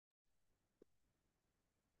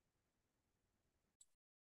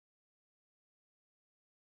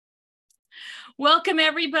Welcome,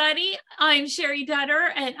 everybody. I'm Sherry Dutter,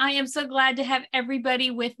 and I am so glad to have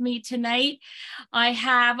everybody with me tonight. I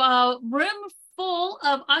have a room full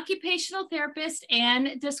of occupational therapists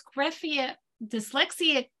and dyslexia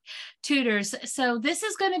tutors. So this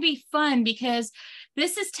is going to be fun because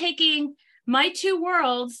this is taking my two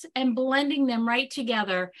worlds and blending them right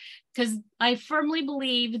together, because I firmly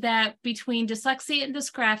believe that between dyslexia and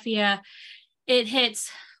dysgraphia, it hits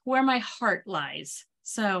where my heart lies.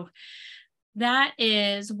 So that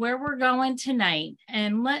is where we're going tonight.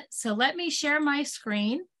 And let me share my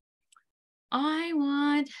screen. I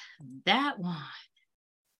want that one.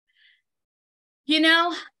 You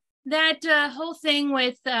know, that whole thing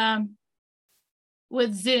with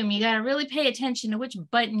Zoom, you got to really pay attention to which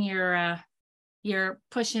button you're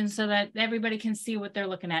pushing so that everybody can see what they're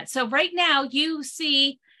looking at. So right now you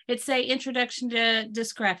see it say Introduction to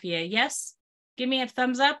Dysgraphia. Yes? Give me a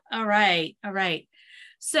thumbs up. All right. All right.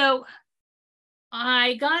 So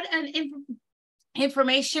I got an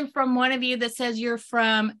information from one of you that says you're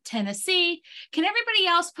from Tennessee. Can everybody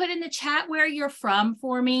else put in the chat where you're from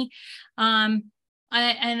for me?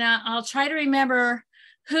 I'll try to remember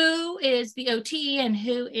who is the OT and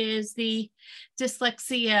who is the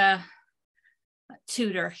dyslexia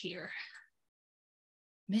tutor here.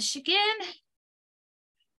 Michigan,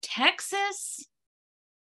 Texas.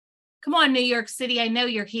 Come on, New York City. I know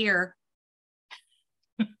you're here.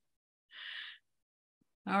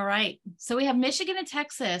 All right. So we have Michigan and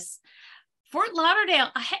Texas. Fort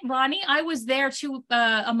Lauderdale. Ronnie, I was there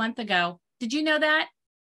a month ago. Did you know that?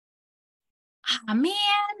 Ah, man.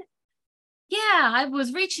 Yeah, I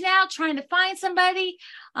was reaching out, trying to find somebody.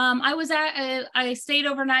 I stayed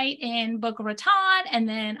overnight in Boca Raton, and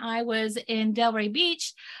then I was in Delray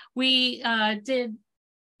Beach. We did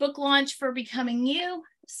book launch for Becoming You.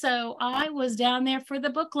 So I was down there for the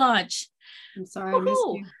book launch. I'm sorry, I missed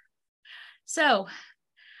you. So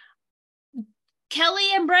Kelly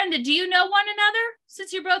and Brenda, do you know one another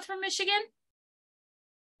since you're both from Michigan?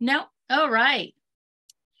 No? All right.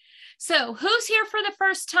 So who's here for the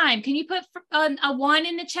first time? Can you put a 1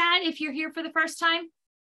 in the chat if you're here for the first time?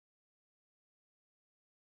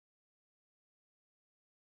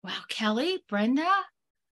 Wow, Kelly, Brenda.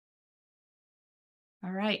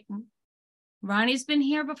 All right. Ronnie's been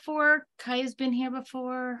here before. Kaya's been here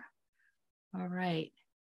before. All right.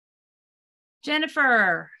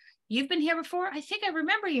 Jennifer, you've been here before? I think I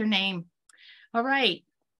remember your name. All right.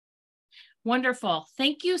 Wonderful.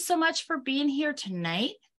 Thank you so much for being here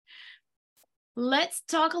tonight. Let's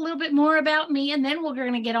talk a little bit more about me, and then we're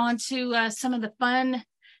going to get on to some of the fun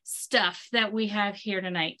stuff that we have here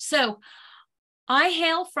tonight. So I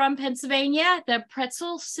hail from Pennsylvania. The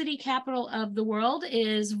pretzel city capital of the world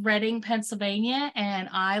is Reading, Pennsylvania, and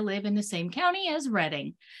I live in the same county as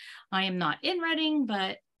Reading. I am not in Reading,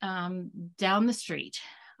 but down the street.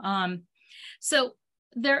 So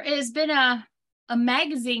there has been a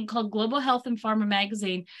magazine called Global Health and Pharma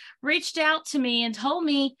Magazine reached out to me and told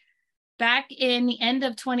me back in the end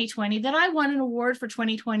of 2020 that I won an award for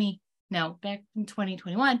 2020. No, back in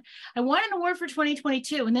 2021, I won an award for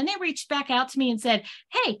 2022. And then they reached back out to me and said,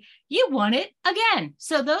 hey, you won it again.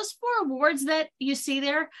 So those 4 awards that you see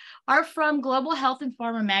there are from Global Health and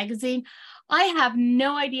Pharma Magazine. I have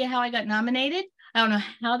no idea how I got nominated. I don't know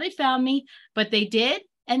how they found me, but they did.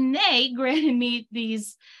 And they granted me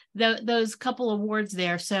those couple awards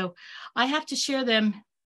there. So I have to share them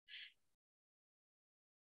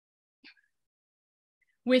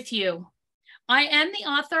with you. I am the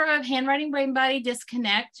author of Handwriting Brain Body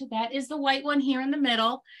Disconnect. That is the white one here in the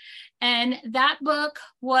middle. And that book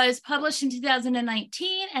was published in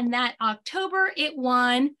 2019. And that October, it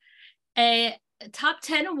won a top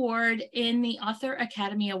 10 award in the Author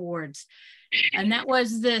Academy Awards. And that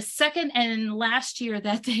was the second and last year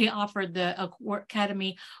that they offered the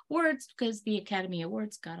Academy Awards, because the Academy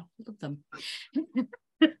Awards got a hold of them.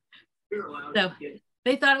 So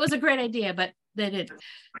they thought it was a great idea, but they didn't.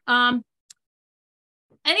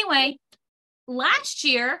 Anyway, last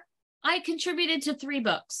year, I contributed to 3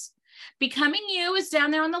 books. Becoming You is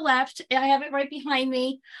down there on the left. I have it right behind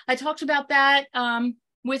me. I talked about that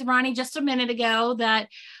with Ronnie just a minute ago, that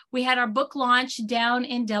we had our book launch down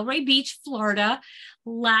in Delray Beach, Florida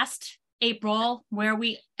last April, where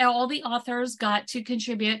all the authors got to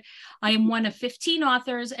contribute. I am one of 15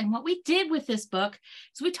 authors. And what we did with this book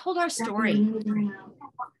is we told our story.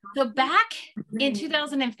 So back in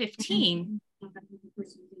 2015,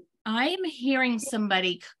 I'm hearing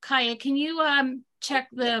somebody. Kaya, can you check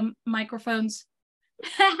the microphones?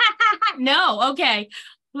 No, okay.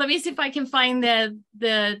 Let me see if I can find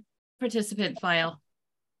the participant file.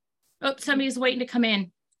 Oh, somebody's waiting to come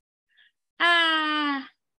in.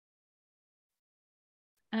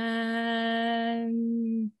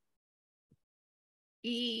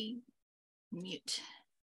 Mute.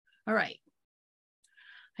 All right.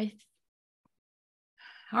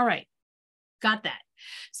 All right. Got that.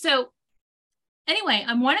 So anyway,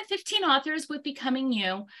 I'm one of 15 authors with Becoming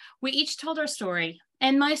You. We each told our story.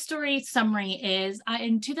 And my story summary is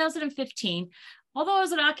in 2015, although I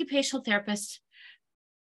was an occupational therapist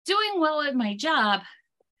doing well at my job,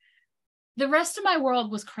 the rest of my world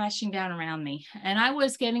was crashing down around me. And I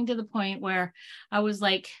was getting to the point where I was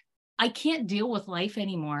like, I can't deal with life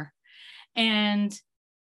anymore. And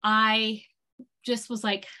I just was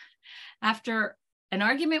like, after an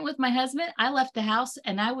argument with my husband, I left the house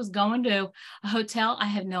and I was going to a hotel. I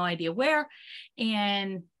have no idea where.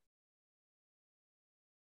 And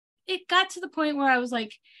it got to the point where I was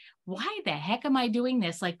like, why the heck am I doing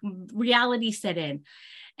this? Like reality set in.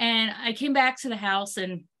 And I came back to the house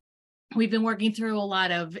and we've been working through a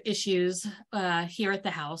lot of issues here at the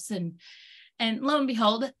house. And lo and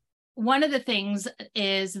behold, one of the things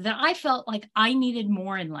is that I felt like I needed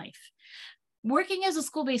more in life. Working as a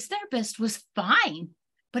school-based therapist was fine,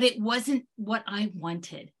 but it wasn't what I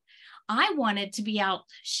wanted. I wanted to be out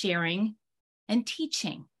sharing and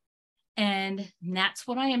teaching. And that's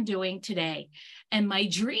what I am doing today. And my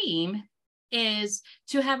dream is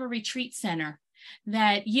to have a retreat center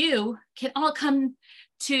that you can all come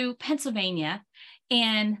to Pennsylvania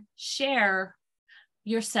and share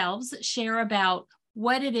yourselves, share about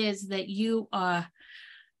what it is that you are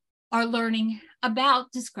learning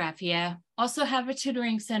about dysgraphia. Also have a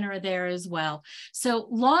tutoring center there as well. So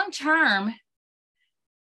long-term,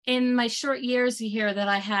 in my short years here that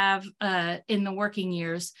I have in the working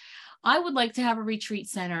years, I would like to have a retreat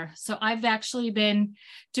center. So I've actually been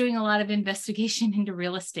doing a lot of investigation into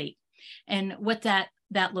real estate and what that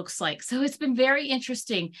looks like. So it's been very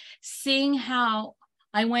interesting seeing how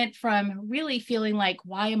I went from really feeling like,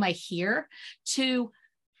 why am I here, to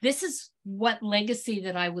this is what legacy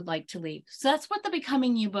that I would like to leave. So that's what the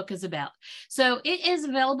Becoming You book is about. So it is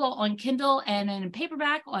available on Kindle and in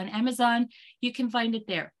paperback on Amazon. You can find it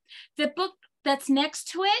there. The book that's next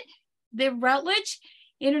to it, the Routledge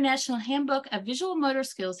International Handbook of Visual Motor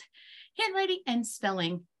Skills, Handwriting and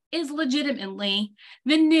Spelling, is legitimately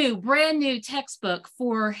the brand new textbook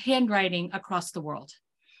for handwriting across the world.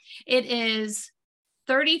 It is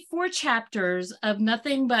 34 chapters of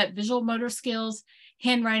nothing but visual motor skills,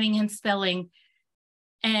 handwriting and spelling.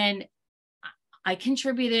 And I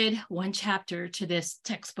contributed one chapter to this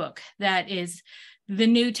textbook that is the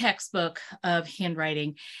new textbook of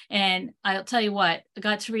handwriting. And I'll tell you what, I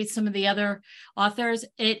got to read some of the other authors.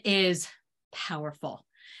 It is powerful.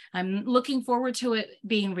 I'm looking forward to it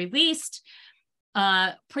being released.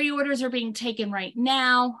 Pre-orders are being taken right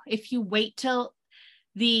now. If you wait till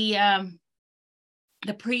the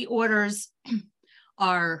pre-orders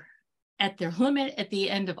are at their limit at the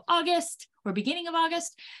end of August or beginning of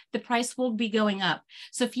August, the price will be going up.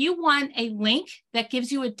 So if you want a link that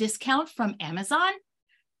gives you a discount from Amazon,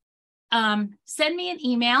 send me an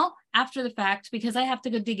email after the fact because I have to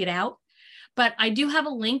go dig it out. But I do have a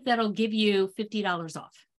link that'll give you $50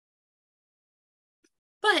 off.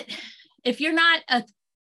 But if you're not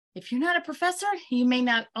a professor, you may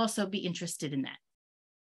not also be interested in that.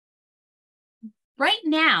 Right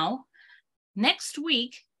now, next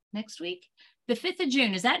week, the 5th of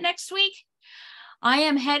June, is that next week? I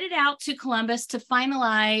am headed out to Columbus to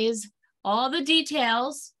finalize all the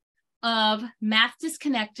details of Math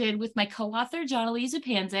Disconnected with my co-author, Jonalie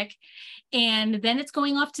Zupanzik, and then it's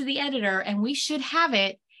going off to the editor, and we should have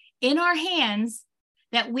it in our hands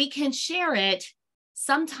that we can share it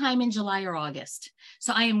sometime in July or August.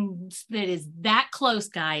 So it is that close,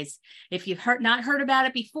 guys. If you've not heard about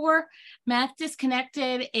it before, Math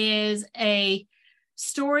Disconnected is a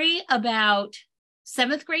story about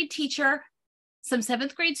 7th grade teacher, some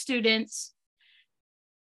 7th grade students,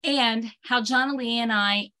 and how Jonalie and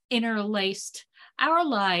I interlaced our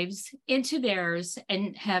lives into theirs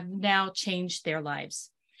and have now changed their lives.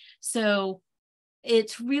 So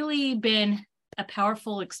it's really been a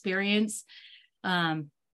powerful experience. And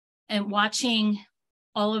watching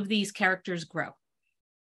all of these characters grow.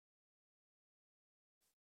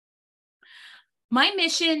 My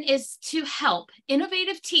mission is to help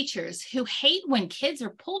innovative teachers who hate when kids are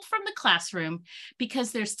pulled from the classroom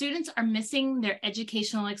because their students are missing their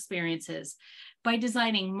educational experiences by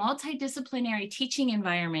designing multidisciplinary teaching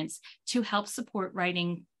environments to help support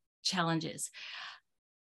writing challenges.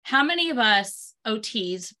 How many of us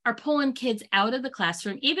OTs are pulling kids out of the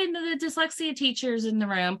classroom? Even the dyslexia teachers in the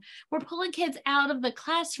room, we're pulling kids out of the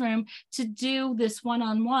classroom to do this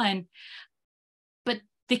one-on-one. But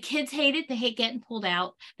the kids hate it. They hate getting pulled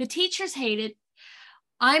out. The teachers hate it.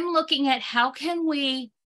 I'm looking at how can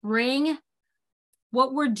we bring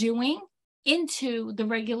what we're doing into the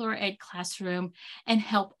regular ed classroom and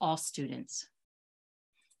help all students.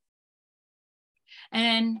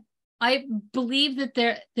 And I believe that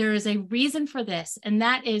there is a reason for this, and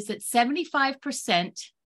that is that 75%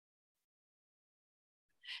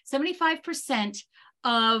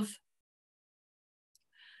 of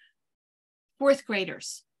fourth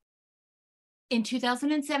graders in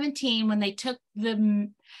 2017, when they took the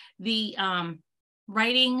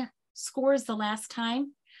writing scores the last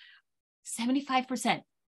time, 75%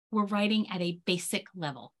 were writing at a basic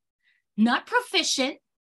level, not proficient,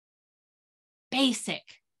 basic.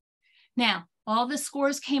 Now, all the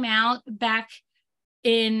scores came out back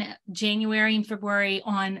in January and February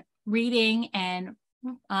on reading and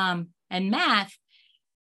math.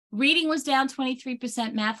 Reading was down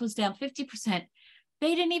 23%, math was down 50%.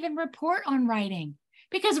 They didn't even report on writing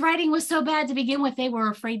because writing was so bad to begin with, they were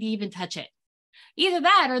afraid to even touch it. Either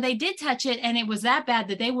that or they did touch it and it was that bad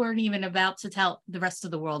that they weren't even about to tell the rest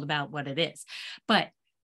of the world about what it is. But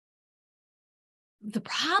the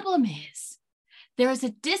problem is there is a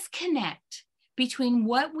disconnect between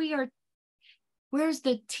where's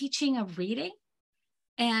the teaching of reading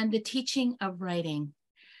and the teaching of writing.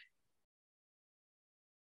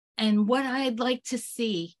 And what I'd like to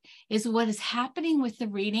see is what is happening with the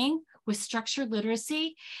reading, with structured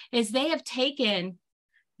literacy, is they have taken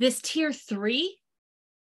this tier 3,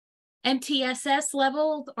 MTSS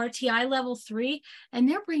level, RTI level 3, and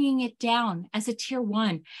they're bringing it down as a tier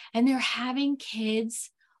 1. And they're having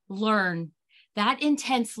kids learn that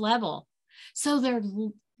intense level. So they're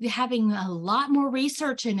having a lot more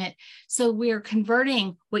research in it. So we're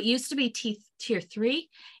converting what used to be tier 3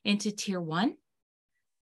 into tier 1.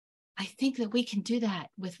 I think that we can do that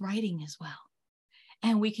with writing as well.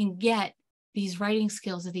 And we can get these writing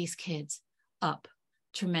skills of these kids up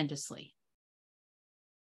tremendously.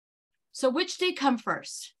 So which did come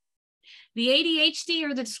first? The ADHD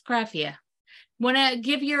or the dysgraphia? Want to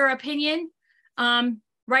give your opinion?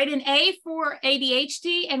 Write an A for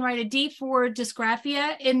ADHD and write a D for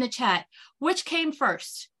dysgraphia in the chat. Which came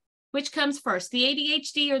first? Which comes first, the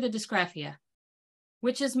ADHD or the dysgraphia?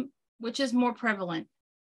 Which is more prevalent?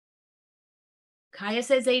 Kaya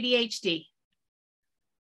says ADHD.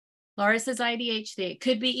 Laura says ADHD. It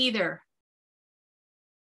could be either.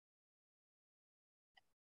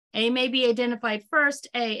 A may be identified first.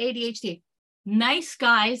 A, ADHD. Nice,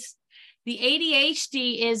 guys. The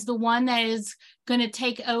ADHD is the one that is going to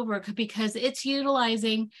take over because it's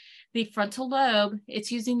utilizing the frontal lobe.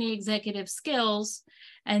 It's using the executive skills,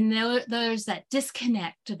 and there's that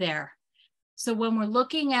disconnect there. So when we're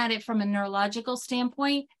looking at it from a neurological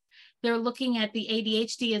standpoint, they're looking at the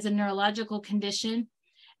ADHD as a neurological condition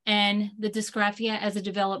and the dysgraphia as a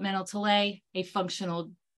developmental delay, a functional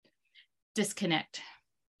disconnect.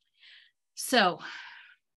 So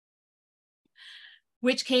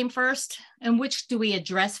which came first and which do we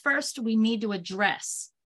address first? We need to address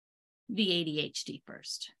the ADHD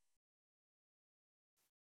first.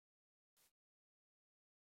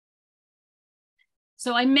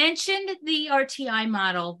 So I mentioned the RTI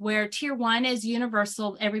model where tier 1 is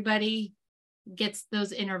universal. Everybody gets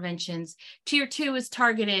those interventions. Tier 2 is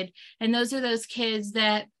targeted. And those are those kids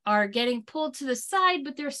that are getting pulled to the side,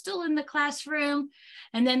 but they're still in the classroom.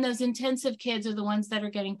 And then those intensive kids are the ones that are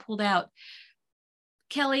getting pulled out.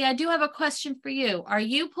 Kelly, I do have a question for you. Are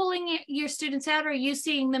you pulling your students out? Or are you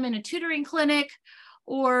seeing them in a tutoring clinic?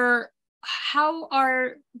 Or how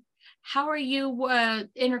are you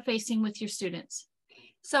interfacing with your students?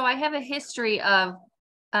 So I have a history of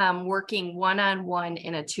working one-on-one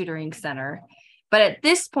in a tutoring center. But at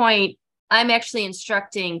this point, I'm actually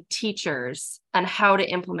instructing teachers on how to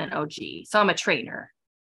implement OG. So I'm a trainer.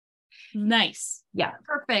 Nice. Yeah.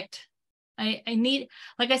 Perfect. I need,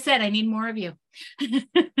 like I said, I need more of you.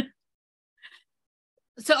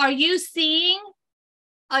 So are you seeing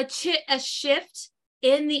a shift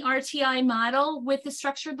in the RTI model with the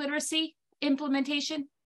structured literacy implementation?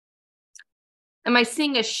 Am I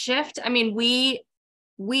seeing a shift? I mean,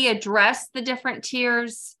 we address the different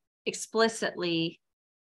tiers explicitly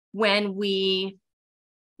when we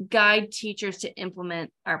guide teachers to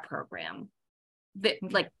implement our program.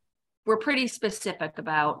 Like, we're pretty specific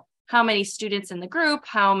about how many students in the group,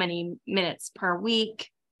 how many minutes per week.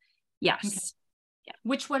 Yes. Okay. Yeah.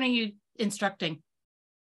 Which one are you instructing?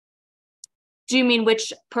 Do you mean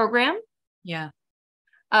which program? Yeah.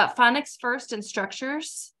 Phonics First and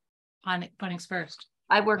Structures. Phonics First.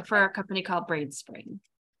 I work for a company called Braid Spring.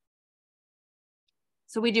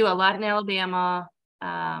 So we do a lot in Alabama,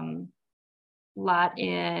 lot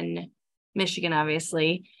in Michigan,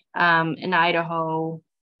 obviously, in Idaho,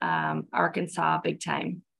 Arkansas big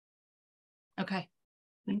time. Okay.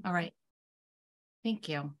 All right. Thank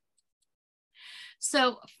you.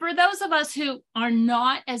 So for those of us who are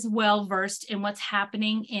not as well versed in what's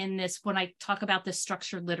happening in this, when I talk about this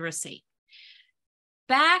structured literacy,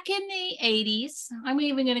 back in the 80s, I'm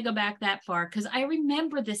even going to go back that far because I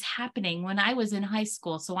remember this happening when I was in high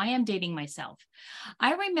school. So I am dating myself.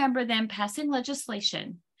 I remember them passing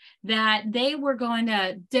legislation that they were going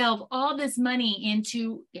to delve all this money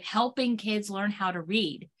into helping kids learn how to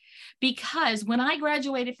read. Because when I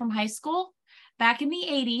graduated from high school back in the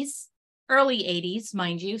 80s, early 80s,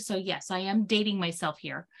 mind you, so yes, I am dating myself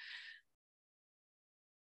here,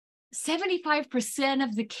 75%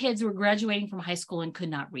 of the kids were graduating from high school and could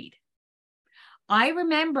not read. I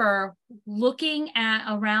remember looking at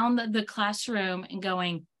around the classroom and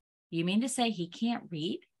going, you mean to say he can't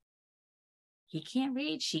read? He can't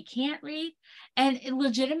read, she can't read. And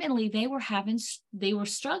legitimately, they were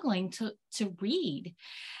struggling to read.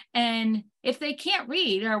 And if they can't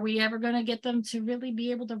read, are we ever going to get them to really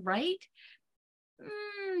be able to write?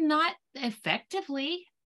 Not effectively.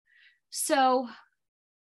 So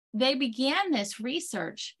they began this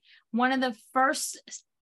research. One of the first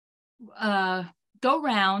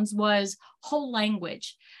go-rounds was whole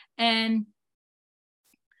language. And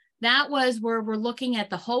that was where we're looking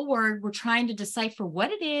at the whole word. We're trying to decipher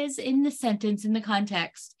what it is in the sentence, in the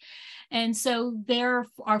context. And so there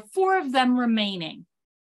are 4 of them remaining: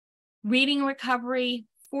 reading recovery,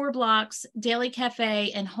 4 blocks, daily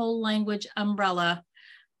cafe, and whole language umbrella.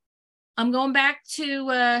 I'm going back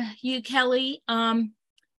to you, Kelly.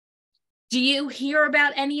 Do you hear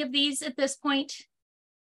about any of these at this point?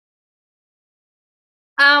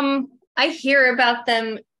 I hear about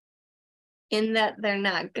them in that they're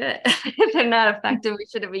not good. They're not effective. We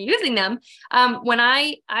shouldn't be using them. When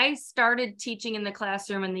I started teaching in the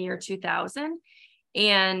classroom in the year 2000,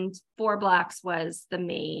 and 4 blocks was the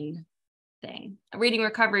main thing. Reading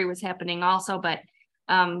recovery was happening also, but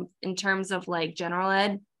in terms of like general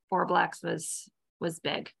ed, 4 blocks was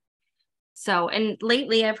big. So, and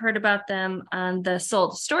lately I've heard about them on the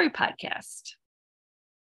Sold Story podcast.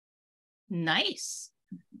 Nice.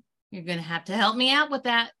 You're going to have to help me out with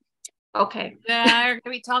that. Okay. We're going to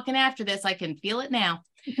be talking after this. I can feel it now.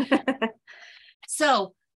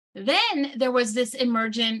 So then there was this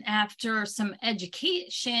emergent, after some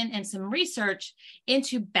education and some research,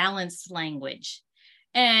 into balanced language.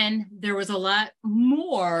 And there was a lot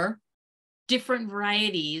more different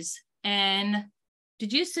varieties. And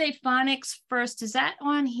did you say phonics first? Is that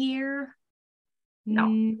on here?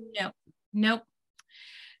 No. Nope.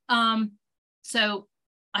 So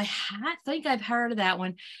I think I've heard of that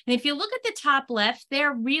one. And if you look at the top left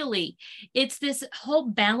there, really, it's this whole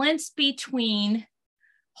balance between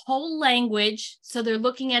whole language. So they're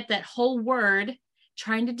looking at that whole word,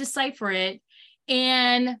 trying to decipher it,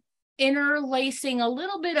 and interlacing a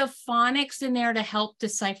little bit of phonics in there to help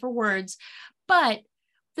decipher words. But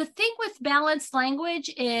the thing with balanced language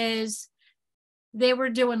is they were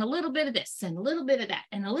doing a little bit of this and a little bit of that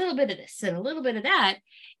and a little bit of this and a little bit of that.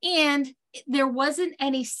 And there wasn't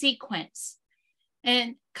any sequence.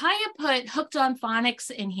 And Kaya put Hooked on Phonics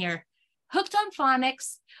in here. Hooked on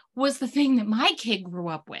Phonics was the thing that my kid grew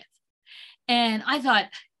up with. And I thought,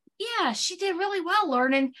 yeah, she did really well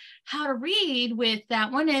learning how to read with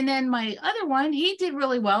that one. And then my other one, he did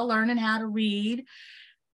really well learning how to read.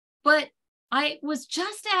 But I was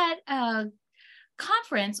just at a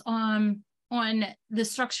conference on the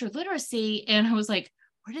structured literacy, and I was like,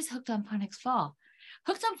 where does Hooked on Phonics fall?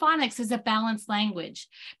 Hooked on Phonics is a balanced language,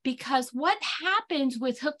 because what happens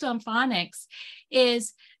with Hooked on Phonics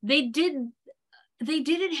is they didn't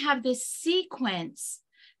have this sequence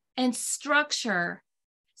and structure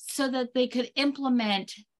so that they could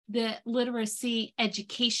implement the literacy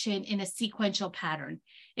education in a sequential pattern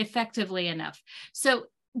effectively enough. So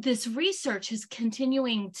this research is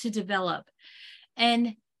continuing to develop,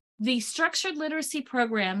 and the structured literacy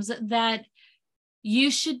programs that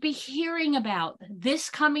you should be hearing about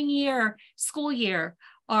this coming year, school year,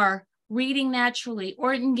 are Reading Naturally,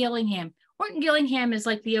 Orton Gillingham. Orton Gillingham is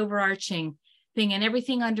like the overarching thing, and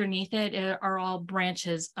everything underneath it are all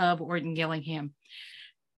branches of Orton Gillingham.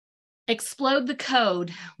 Explode the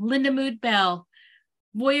Code, Linda Mood Bell,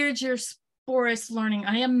 Voyager Forest Learning.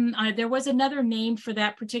 There was another name for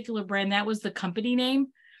that particular brand. That was the company name.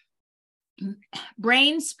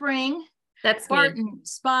 Brain Spring. That's Spartan, me.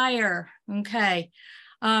 Spire. Okay.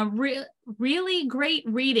 Really great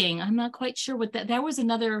reading. I'm not quite sure what that, there was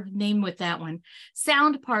another name with that one.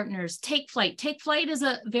 Sound Partners, Take Flight. Take Flight is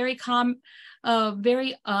a very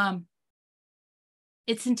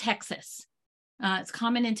it's in Texas. It's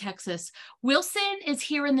common in Texas. Wilson is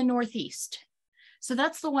here in the Northeast. So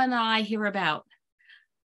that's the one that I hear about.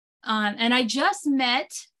 And I just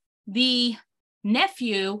met the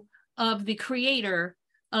nephew of the creator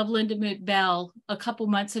of Linda Moot Bell a couple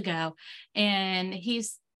months ago. And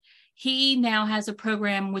he now has a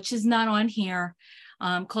program, which is not on here,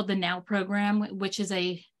 called the Now program, which is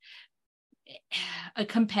a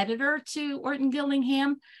competitor to Orton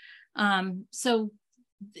Gillingham. So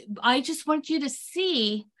I just want you to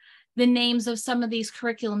see the names of some of these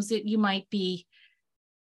curriculums that you might be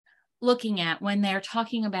looking at when they're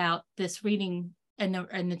talking about this reading and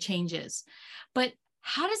the changes. But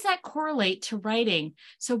how does that correlate to writing?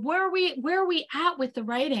 So where are we at with the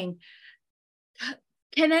writing?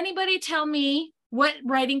 Can anybody tell me what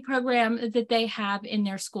writing program that they have in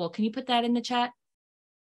their school? Can you put that in the chat?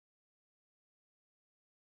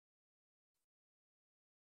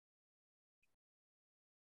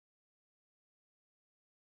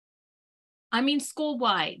 I mean,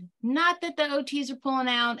 school-wide, not that the OTs are pulling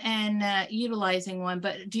out and utilizing one,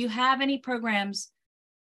 but do you have any programs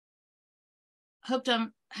hooked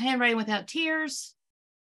on handwriting without tears?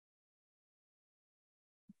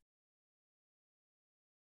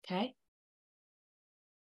 Okay.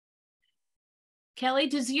 Kelly,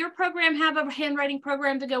 does your program have a handwriting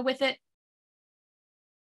program to go with it?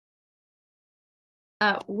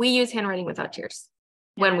 We use handwriting without tears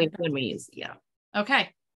when we use it, yeah. Okay.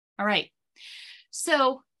 All right.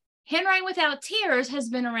 So handwriting without tears has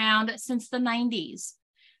been around since the 90s.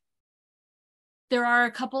 There are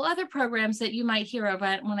a couple other programs that you might hear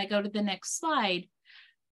about when I go to the next slide.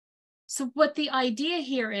 So what the idea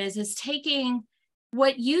here is taking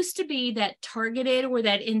what used to be that targeted or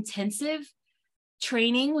that intensive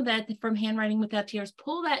training with that from handwriting without tears,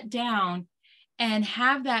 pull that down and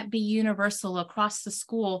have that be universal across the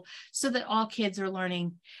school so that all kids are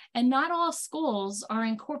learning. And not all schools are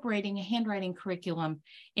incorporating a handwriting curriculum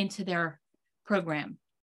into their program.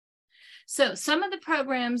 So some of the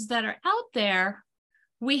programs that are out there,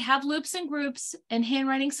 we have loops and groups and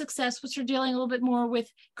handwriting success, which are dealing a little bit more with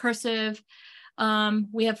cursive.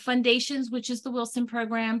 We have Foundations, which is the Wilson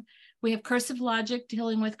program. We have Cursive Logic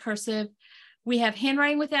dealing with cursive. We have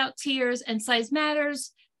Handwriting Without Tears and Size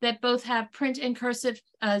Matters that both have print and cursive.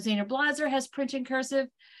 Zainer Blaser has print and cursive.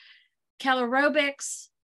 Cal Aerobics,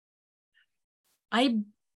 I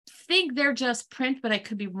think they're just print, but I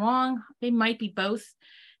could be wrong. They might be both.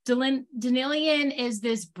 Denilian is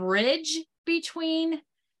this bridge between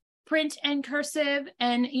print and cursive,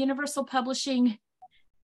 and Universal Publishing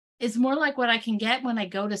is more like what I can get when I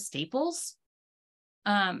go to Staples.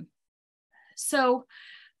 So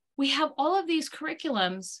we have all of these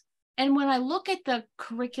curriculums. And when I look at the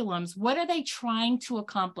curriculums, what are they trying to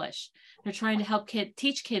accomplish? They're trying to help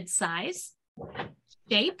teach kids size,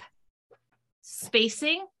 shape,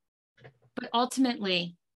 spacing, but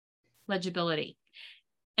ultimately legibility.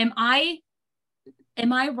 Am I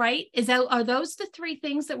right? Are those the three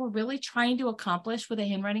things that we're really trying to accomplish with a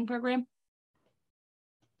handwriting program?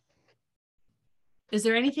 Is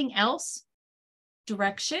there anything else?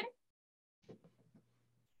 Direction?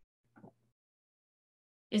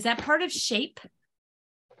 Is that part of shape?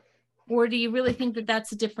 Or do you really think that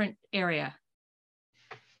that's a different area?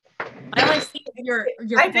 I always think of your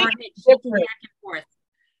I think it's different. Back and forth.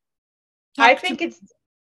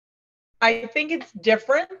 I think it's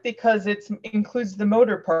different because it includes the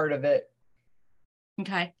motor part of it.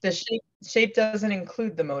 Okay. The shape doesn't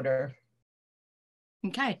include the motor.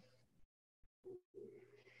 Okay.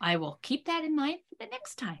 I will keep that in mind for the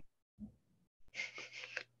next time.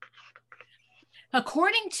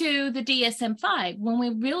 According to the DSM-5, when we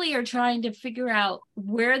really are trying to figure out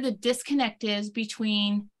where the disconnect is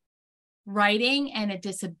between writing and a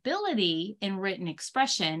disability in written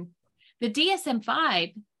expression, the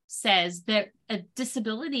DSM-5 says that a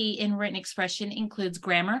disability in written expression includes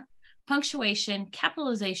grammar, punctuation,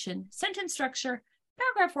 capitalization, sentence structure,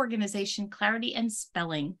 paragraph organization, clarity, and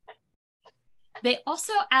spelling. They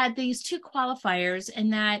also add these two qualifiers in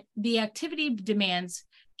that the activity demands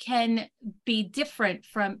can be different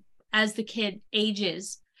from as the kid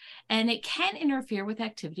ages, and it can interfere with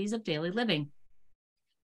activities of daily living.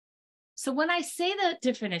 So when I say the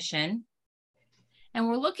definition, and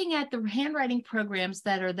we're looking at the handwriting programs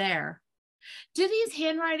that are there, do these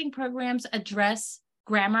handwriting programs address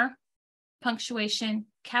grammar, punctuation,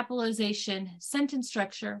 capitalization, sentence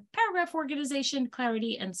structure, paragraph organization,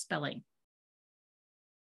 clarity, and spelling?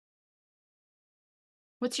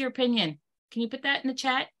 What's your opinion? Can you put that in the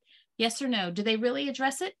chat? Yes or no? Do they really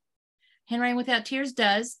address it? Handwriting Without Tears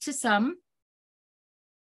does to some.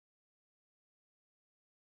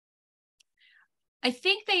 I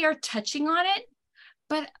think they are touching on it,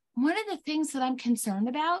 but one of the things that I'm concerned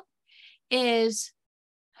about is,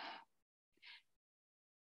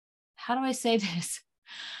 how do I say this?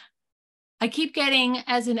 I keep getting,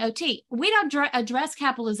 as an OT, we don't address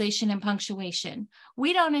capitalization and punctuation.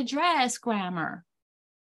 We don't address grammar.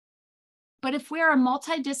 But if we're a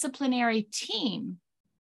multidisciplinary team,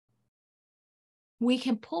 we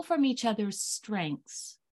can pull from each other's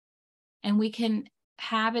strengths and we can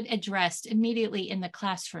have it addressed immediately in the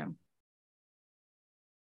classroom.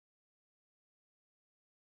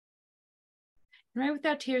 Right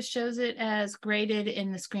Without Tears shows it as graded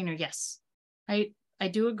in the screener. Yes, I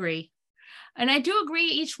do agree. And I do agree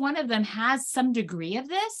each one of them has some degree of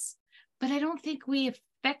this, but I don't think we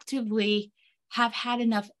effectively have had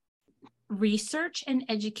enough research and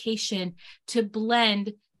education to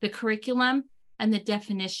blend the curriculum and the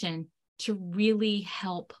definition to really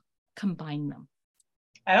help combine them.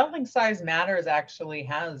 I don't think Size Matters actually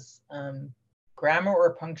has grammar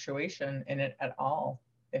or punctuation in it at all,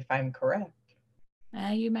 if I'm correct.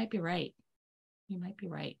 You might be right. You might be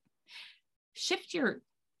right. Shift your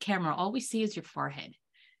camera. All we see is your forehead.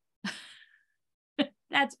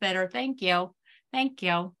 That's better. Thank you. Thank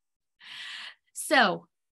you. So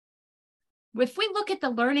if we look at the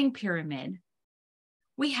learning pyramid,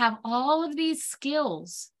 we have all of these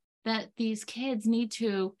skills that these kids need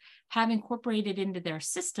to have incorporated into their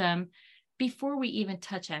system before we even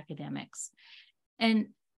touch academics. And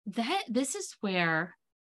this is where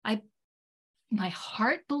my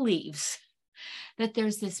heart believes that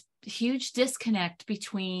there's this huge disconnect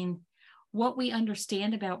between what we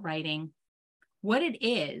understand about writing, what it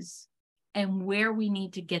is, and where we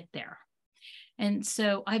need to get there. And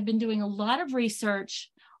so I've been doing a lot of research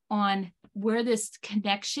on where this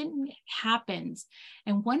connection happens.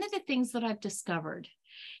 And one of the things that I've discovered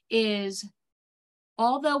is,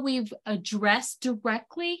 although we've addressed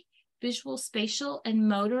directly visual, spatial, and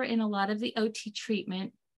motor in a lot of the OT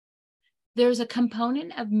treatment, there's a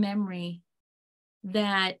component of memory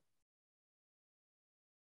that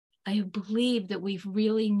I believe that we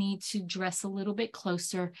really need to address a little bit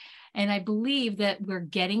closer. And I believe that we're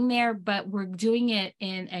getting there, but we're doing it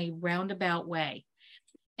in a roundabout way.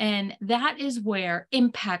 And that is where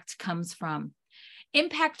impact comes from.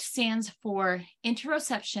 Impact stands for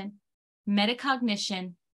interoception,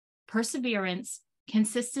 metacognition, perseverance,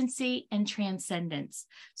 consistency, and transcendence.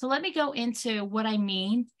 So let me go into what I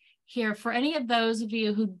mean here. For any of those of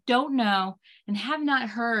you who don't know and have not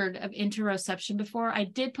heard of interoception before, I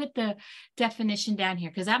did put the definition down here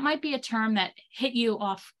because that might be a term that hit you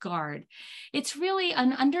off guard. It's really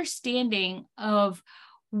an understanding of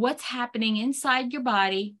what's happening inside your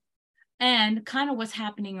body and kind of what's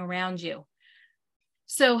happening around you.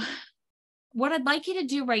 So what I'd like you to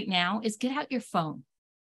do right now is get out your phone.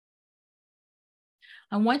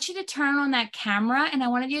 I want you to turn on that camera, and I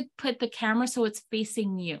want you to put the camera so it's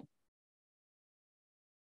facing you.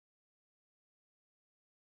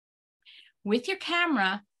 With your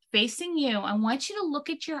camera facing you, I want you to look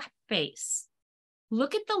at your face.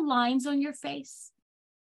 Look at the lines on your face.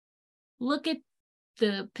 Look at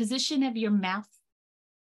the position of your mouth.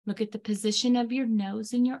 Look at the position of your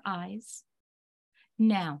nose and your eyes.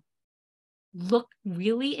 Now, look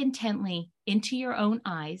really intently into your own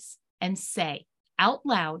eyes and say out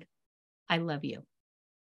loud, I love you.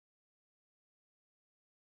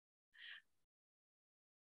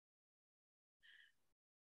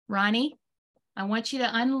 Ronnie, I want you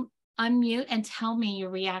to unmute and tell me your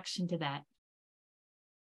reaction to that.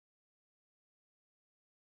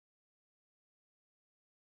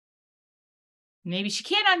 Maybe she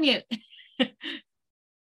can't unmute.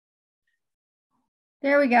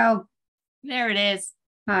 There we go. There it is.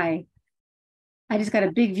 Hi. I just got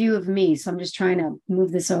a big view of me, so I'm just trying to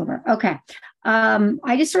move this over. Okay.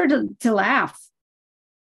 I just started to laugh.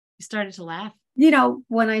 You started to laugh? You know,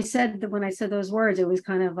 when I said those words, it was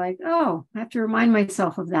kind of like, oh, I have to remind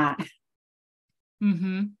myself of that.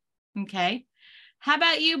 Mm-hmm. Okay. How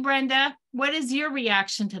about you, Brenda? What is your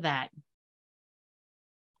reaction to that?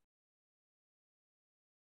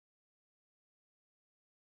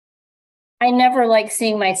 I never like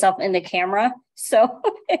seeing myself in the camera, so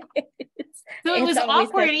So it was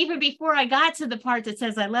awkward even before I got to the part that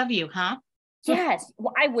says I love you, huh? Yes,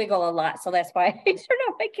 well, I wiggle a lot, so that's why I turned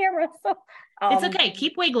off my camera. So it's okay.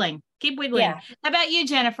 Keep wiggling. Keep wiggling. Yeah. How about you,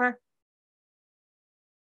 Jennifer?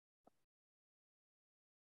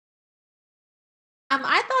 I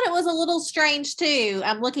thought it was a little strange too.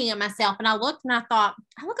 I'm looking at myself and I looked and I thought,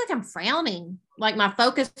 I look like I'm frowning. Like my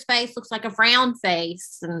focused face looks like a frown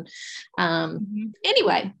face. And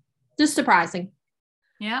anyway, just surprising.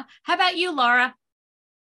 Yeah. How about you, Laura?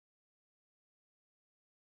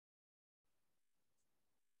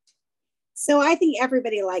 So I think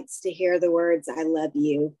everybody likes to hear the words, I love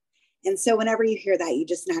you. And so whenever you hear that, you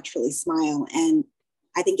just naturally smile. And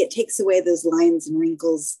I think it takes away those lines and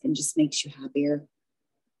wrinkles and just makes you happier.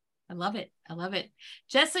 I love it. I love it.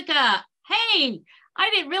 Jessica, hey, I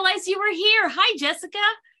didn't realize you were here. Hi, Jessica.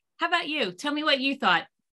 How about you? Tell me what you thought.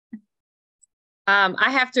 I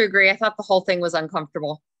have to agree. I thought the whole thing was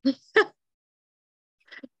uncomfortable.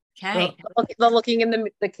 Okay. The looking in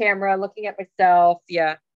the camera, looking at myself.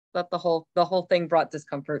 Yeah. Thought the whole thing brought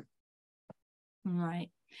discomfort. All right.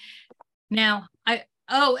 Now,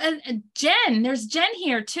 and Jen, there's Jen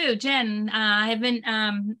here too. Jen, I haven't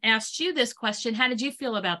asked you this question. How did you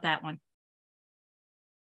feel about that one?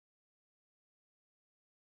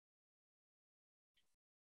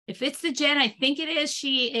 If it's the Jen I think it is,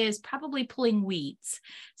 she is probably pulling weeds.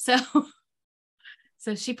 So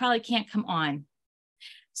she probably can't come on.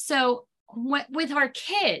 So with our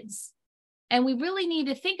kids, and we really need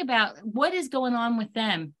to think about what is going on with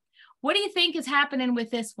them. What do you think is happening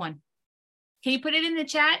with this one? Can you put it in the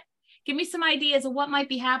chat? Give me some ideas of what might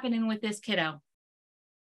be happening with this kiddo.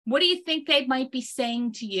 What do you think they might be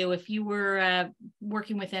saying to you if you were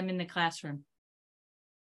working with them in the classroom?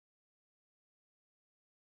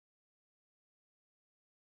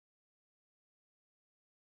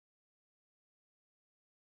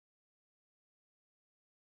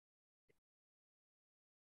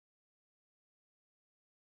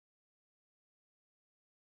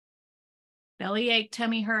 Bellyache,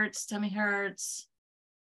 tummy hurts, tummy hurts,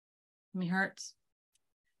 tummy hurts.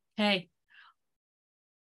 Okay.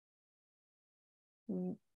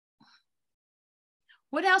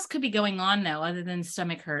 What else could be going on though, other than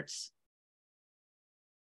stomach hurts?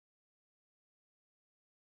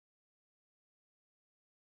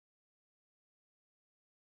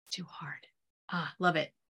 Too hard. Ah, love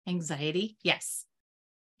it. Anxiety. Yes.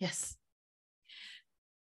 Yes.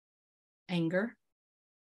 Anger.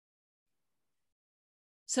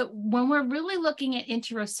 So when we're really looking at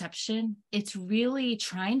interoception, it's really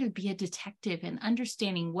trying to be a detective and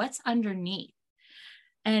understanding what's underneath.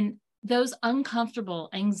 And those uncomfortable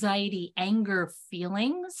anxiety, anger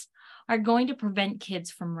feelings are going to prevent kids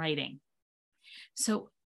from writing.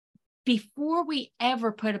 So before we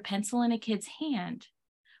ever put a pencil in a kid's hand,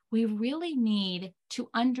 we really need to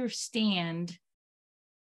understand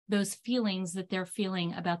those feelings that they're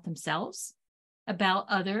feeling about themselves, about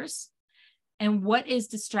others, and what is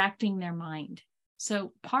distracting their mind.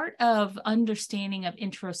 So part of understanding of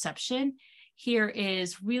interoception here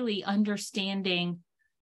is really understanding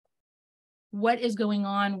what is going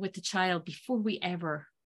on with the child before we ever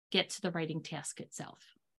get to the writing task itself.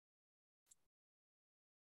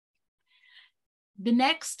 The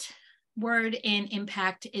next word in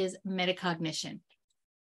impact is metacognition.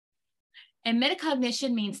 And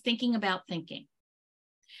metacognition means thinking about thinking.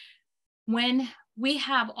 When we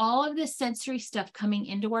have all of this sensory stuff coming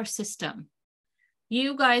into our system,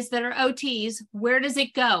 you guys that are OTs, where does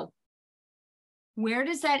it go? Where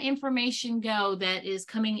does that information go that is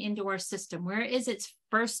coming into our system? Where is its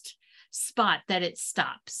first spot that it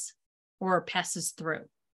stops or passes through?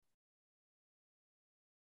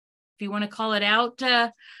 If you want to call it out,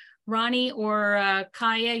 Ronnie or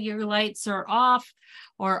Kaya, your lights are off.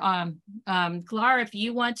 Or Clara, if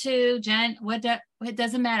you want to, Jen, it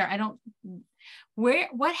doesn't matter.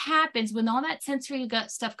 What happens when all that sensory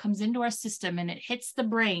gut stuff comes into our system and it hits the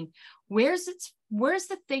brain? Where's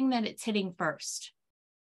the thing that it's hitting first?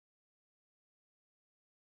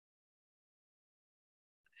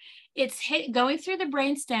 It's going through the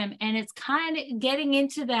brainstem, and it's kind of getting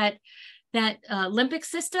into that limbic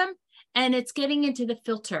system, and it's getting into the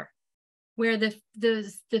filter, where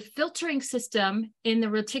the filtering system in the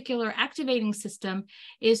reticular activating system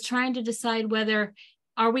is trying to decide whether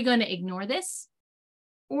are we going to ignore this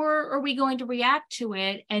or are we going to react to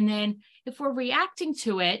it? And then if we're reacting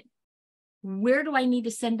to it, where do I need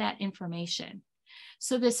to send that information?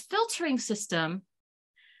 So this filtering system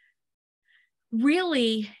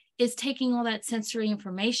really is taking all that sensory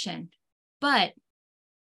information, but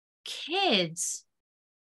kids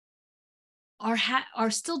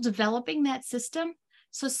are still developing that system.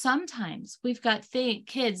 So sometimes we've got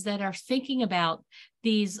kids that are thinking about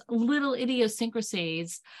these little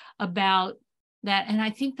idiosyncrasies about that. And I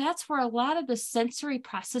think that's where a lot of the sensory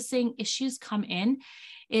processing issues come in,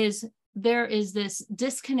 is there is this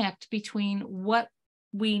disconnect between what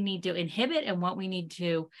we need to inhibit and what we need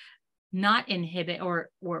to not inhibit or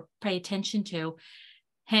pay attention to.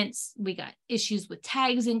 Hence, we got issues with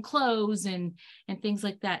tags in clothes and things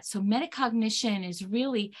like that. So metacognition is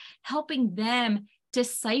really helping them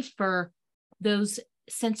decipher those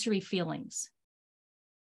sensory feelings.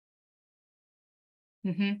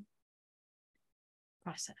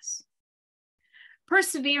 process.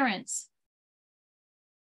 Perseverance.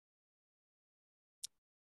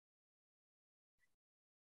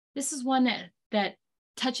 This is one that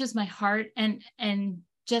touches my heart. And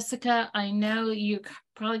Jessica, I know you're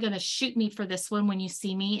probably going to shoot me for this one when you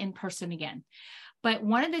see me in person again. But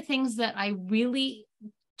one of the things that I really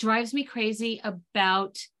drives me crazy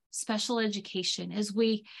about special education is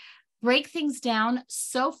we break things down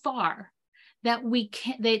so far that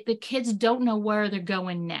the kids don't know where they're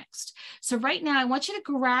going next. So right now, I want you to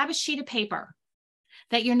grab a sheet of paper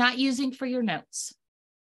that you're not using for your notes.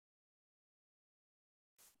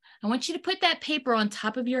 I want you to put that paper on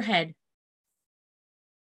top of your head.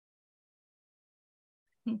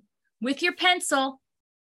 With your pencil,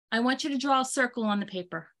 I want you to draw a circle on the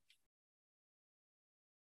paper.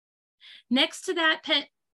 Next to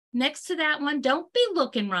that one, don't be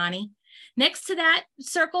looking, Ronnie. Next to that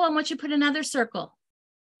circle, I want you to put another circle.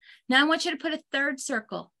 Now I want you to put a third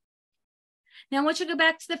circle. Now I want you to go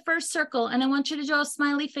back to the first circle, and I want you to draw a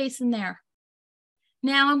smiley face in there.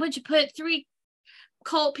 Now I want you to put 3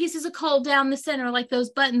 pieces of coal down the center like those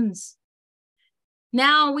buttons.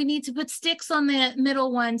 Now we need to put sticks on the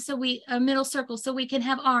middle one, a middle circle, so we can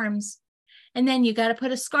have arms. And then you got to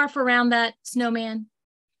put a scarf around that snowman,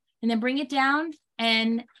 and then bring it down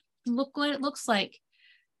and look what it looks like.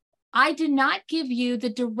 I did not give you the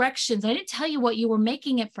directions. I didn't tell you what you were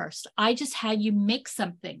making at first. I just had you make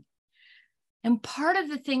something. And part of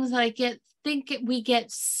the things that we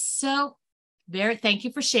get so very, thank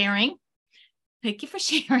you for sharing. Thank you for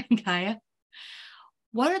sharing, Kaya.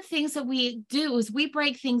 One of the things that we do is we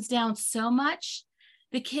break things down so much,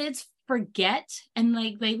 the kids forget and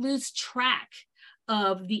they lose track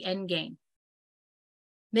of the end game.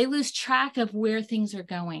 They lose track of where things are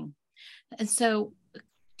going. And so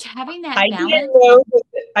having that balance.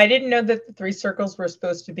 I didn't know that the 3 circles were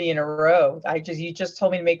supposed to be in a row. You just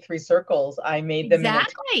told me to make 3 circles. I made them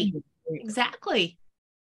Exactly.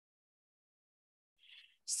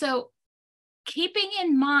 So keeping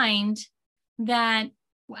in mind that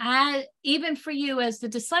even for you as the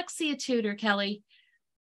dyslexia tutor, Kelly,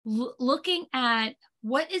 looking at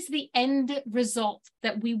what is the end result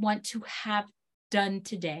that we want to have done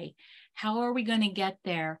today. How are we going to get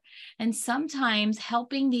there? And sometimes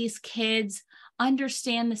helping these kids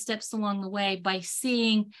understand the steps along the way by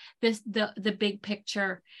seeing the big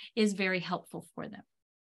picture is very helpful for them.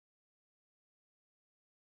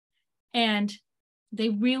 And they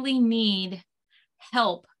really need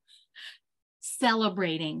help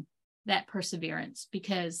celebrating that perseverance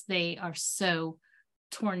because they are so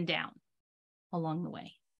torn down along the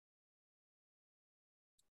way.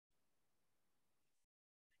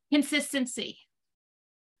 Consistency.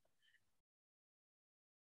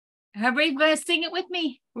 Everybody going to sing it with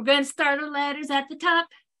me. We're going to start our letters at the top.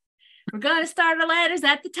 We're going to start our letters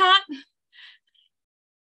at the top.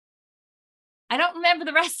 I don't remember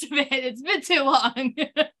the rest of it. It's been too long.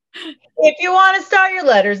 If you want to start your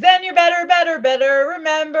letters, then you better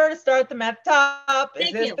remember to start them at the top. Thank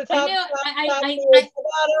Is this you. the top? I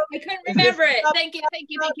couldn't remember it. Thank you.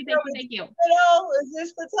 Middle? Is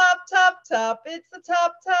this the top? It's the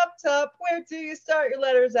top. Where do you start your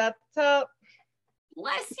letters at the top?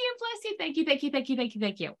 Bless you. Thank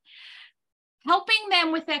you. Helping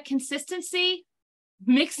them with that consistency,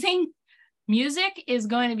 mixing music is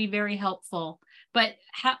going to be very helpful, but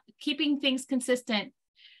keeping things consistent.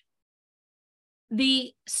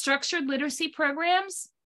 The structured literacy programs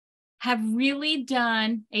have really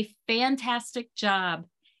done a fantastic job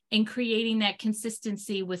in creating that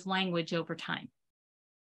consistency with language over time.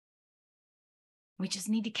 We just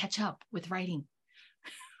need to catch up with writing.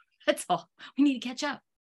 That's all. We need to catch up.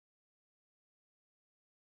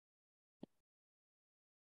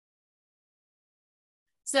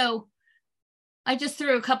 So I just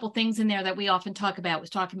threw a couple things in there that we often talk about. We're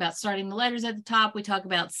talking about starting the letters at the top. We talk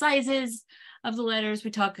about sizes of the letters.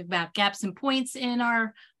 We talk about gaps and points in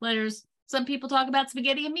our letters. Some people talk about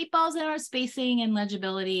spaghetti and meatballs in our spacing, and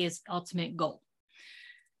legibility is ultimate goal.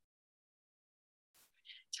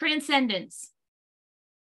 Transcendence.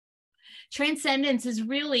 Transcendence is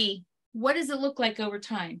really, what does it look like over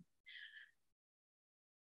time?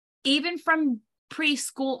 Even from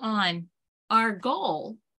preschool on, our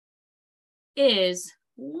goal is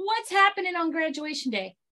what's happening on graduation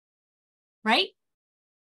day, right?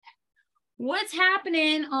 What's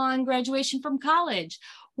happening on graduation from college?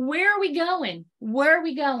 Where are we going?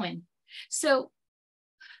 So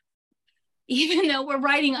even though we're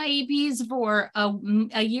writing IEPs for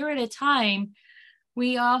a year at a time,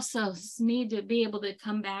 we also need to be able to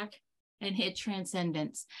come back and hit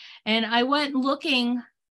transcendence. And I went looking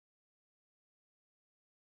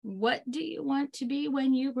What do you want to be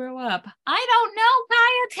when you grow up? I don't know,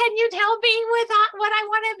 Kaya. Can you tell me what I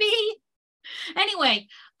want to be? Anyway,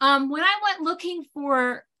 when I went looking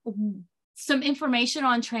for some information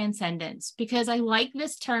on transcendence, because I like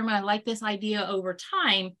this term, I like this idea over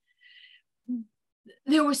time,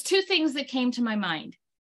 there was two things that came to my mind,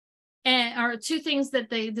 or two things that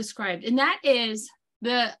they described, and that is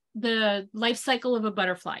the life cycle of a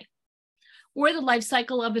butterfly, or the life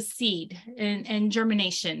cycle of a seed and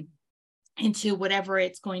germination into whatever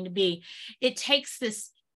it's going to be. It takes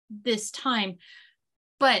this time,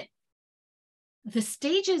 but the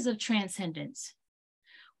stages of transcendence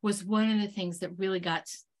was one of the things that really got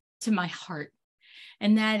to my heart.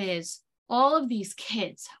 And that is, all of these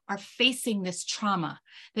kids are facing this trauma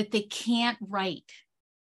that they can't write.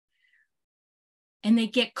 And they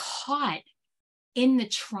get caught in the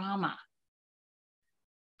trauma.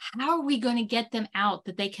 How are we going to get them out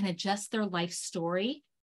that they can adjust their life story,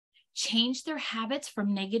 change their habits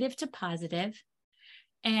from negative to positive,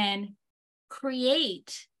 and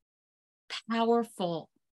create powerful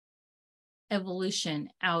evolution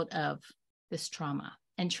out of this trauma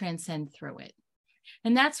and transcend through it?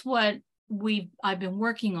 And that's what I've been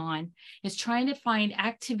working on, is trying to find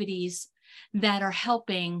activities that are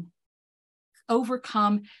helping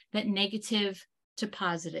overcome that negative to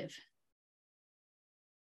positive.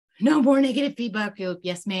 No more negative feedback loop.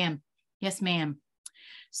 Yes, ma'am. Yes, ma'am.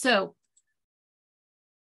 So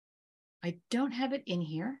I don't have it in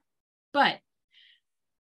here, but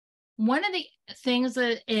one of the things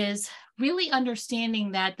that is really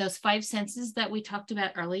understanding that those 5 senses that we talked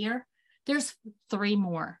about earlier, there's 3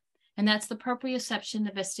 more. And that's the proprioception,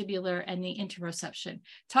 the vestibular, and the interoception.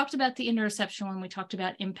 Talked about the interoception when we talked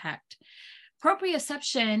about impact.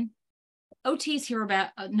 Proprioception, OTs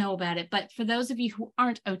know about it, but for those of you who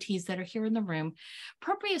aren't OTs that are here in the room,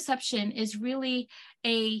 proprioception is really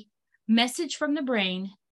a message from the brain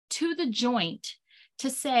to the joint to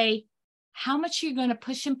say how much you're going to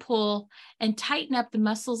push and pull and tighten up the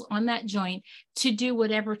muscles on that joint to do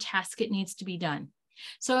whatever task it needs to be done.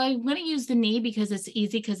 So I'm going to use the knee because it's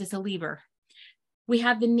easy, because it's a lever. We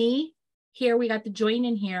have the knee here. We got the joint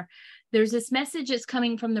in here. There's this message that's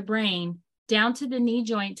coming from the brain down to the knee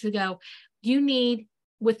joint to go, you need,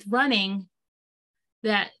 with running,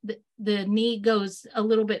 that the knee goes a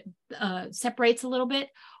little bit, separates a little bit.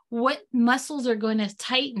 What muscles are going to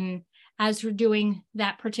tighten as we're doing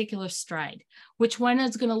that particular stride? Which one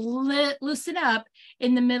is going to loosen up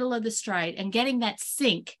in the middle of the stride, and getting that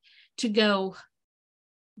sync to go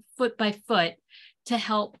foot by foot to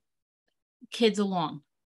help kids along.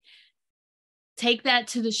 Take that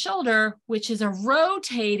to the shoulder, which is a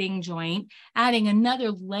rotating joint, adding another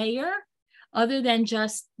layer other than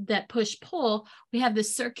just that push-pull. We have the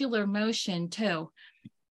circular motion too.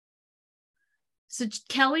 So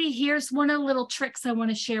Kelly, here's one of the little tricks I want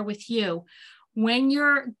to share with you. When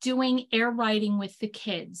you're doing air writing with the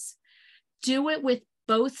kids, do it with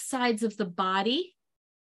both sides of the body,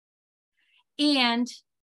 and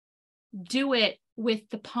do it with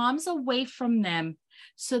the palms away from them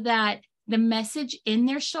so that the message in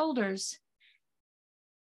their shoulders.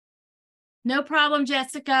 No problem,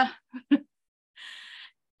 Jessica.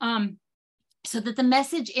 So that the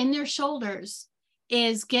message in their shoulders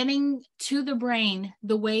is getting to the brain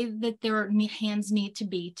the way that their hands need to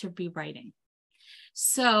be writing.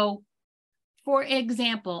 So, for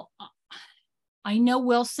example, I know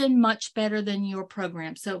Wilson much better than your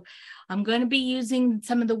program. So I'm going to be using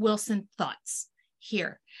some of the Wilson thoughts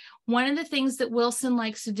here. One of the things that Wilson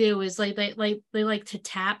likes to do is they like to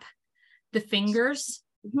tap the fingers.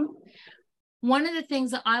 Mm-hmm. One of the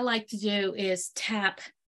things that I like to do is tap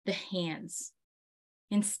the hands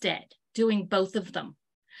instead, doing both of them.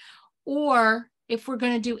 Or if we're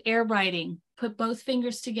going to do air writing, put both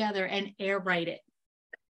fingers together and air write it.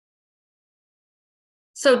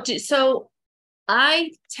 So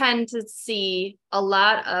I tend to see a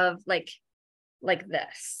lot of like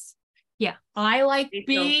this. Yeah, I like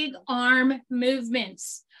big arm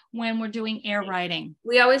movements when we're doing air writing.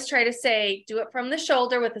 We always try to say, do it from the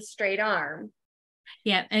shoulder with a straight arm.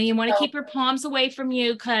 Yeah, and you want to keep your palms away from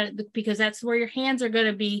you, because that's where your hands are going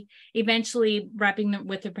to be eventually wrapping them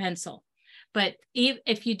with the pencil. But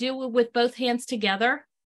if you do it with both hands together,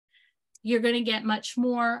 you're going to get much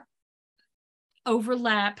more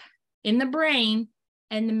overlap in the brain,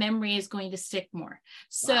 and the memory is going to stick more.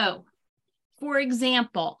 So, for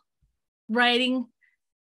example, writing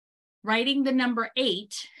the number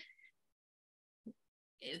 8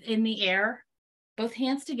 in the air, both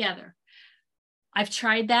hands together. I've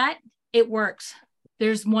tried that. It works.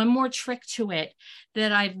 There's one more trick to it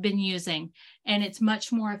that I've been using, and it's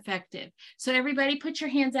much more effective. So everybody put your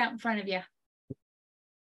hands out in front of you.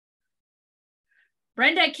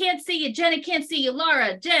 Brenda, I can't see you. Jen, I can't see you.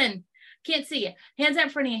 Laura, Jen, can't see you. Hands out in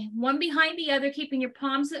front of you, one behind the other, keeping your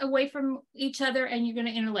palms away from each other, and you're going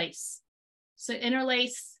to interlace. So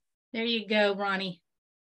interlace. There you go, Ronnie.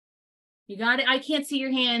 You got it. I can't see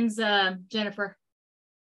your hands, Jennifer.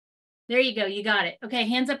 There you go. You got it. Okay,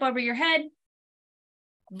 hands up over your head.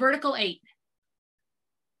 Vertical 8.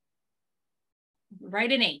 Right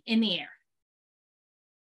in 8 in the air.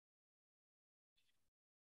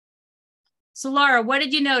 So Laura, what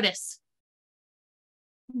did you notice?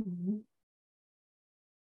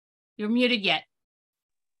 You're muted yet.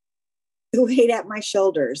 The weight at my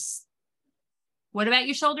shoulders. What about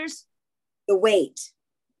your shoulders? The weight.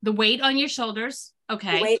 The weight on your shoulders.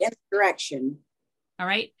 Okay. The weight and the direction. All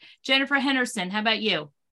right. Jennifer Henderson, how about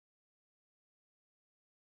you?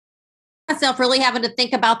 Myself really having to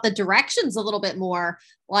think about the directions a little bit more,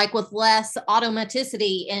 like with less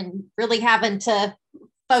automaticity and really having to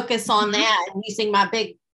focus on that and using my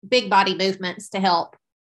big body movements to help.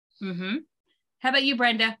 Mm-hmm. How about you,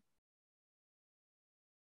 Brenda?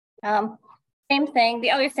 Same thing.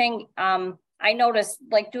 The other thing, I noticed,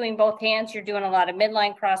 like doing both hands, you're doing a lot of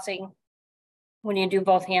midline crossing when you do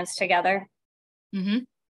both hands together.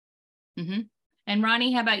 Mm-hmm. Mm-hmm. And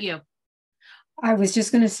Ronnie, how about you? I was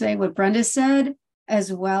just going to say what Brenda said,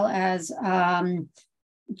 as well as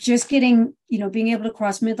just getting, being able to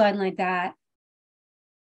cross midline like that.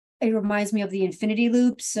 It reminds me of the infinity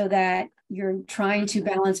loop, so that you're trying to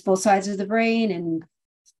balance both sides of the brain. And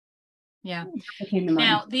yeah.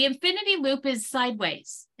 Now, the infinity loop is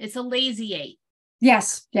sideways. It's a lazy 8.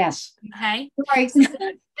 Yes. Okay. Right.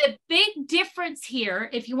 The big difference here,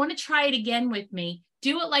 if you want to try it again with me,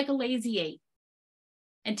 do it like a lazy 8.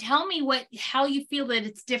 And tell me how you feel that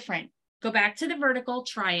it's different. Go back to the vertical,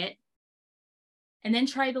 try it, and then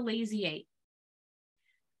try the lazy 8.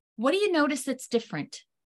 What do you notice that's different?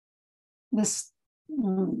 This,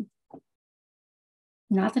 not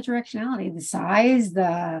the directionality, the size,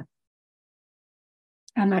 I'm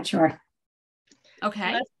not sure.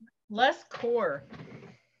 Okay. Less core.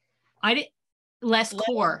 Less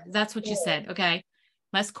core. That's what you said. Okay.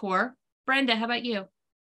 Less core. Brenda, how about you?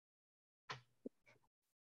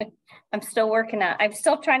 I'm still working on, I'm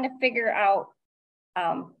still trying to figure out,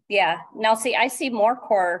 Now see, I see more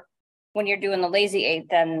core when you're doing the lazy 8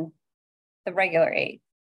 than the regular 8.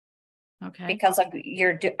 Okay. Because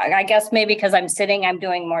I guess maybe because I'm sitting, I'm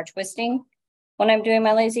doing more twisting when I'm doing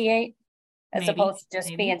my lazy 8, as opposed to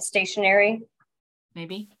just being stationary.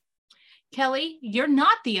 Maybe. Kelly, you're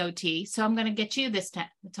not the OT, so I'm going to get you this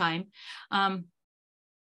time.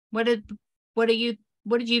 What did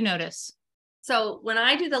you notice? So when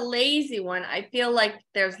I do the lazy one, I feel like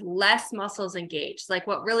there's less muscles engaged. Like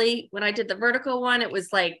when I did the vertical one, it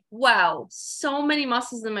was like, wow, so many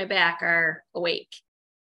muscles in my back are awake.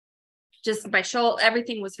 Just my shoulder,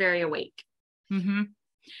 everything was very awake. Mm-hmm.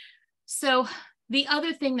 So the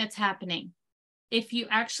other thing that's happening, if you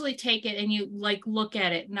actually take it and you look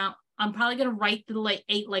at it, now I'm probably going to write the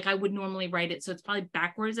 8 like I would normally write it. So it's probably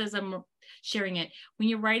backwards as I'm sharing it. When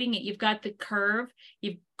you're writing it, you've got the curve,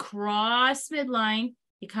 you cross midline,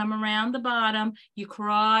 you come around the bottom, you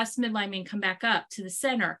cross midline and come back up to the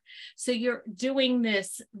center. So you're doing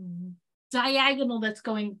this diagonal that's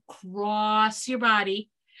going across your body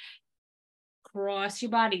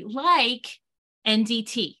like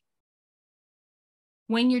NDT.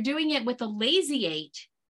 When you're doing it with a lazy 8,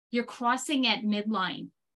 you're crossing at midline.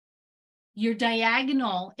 Your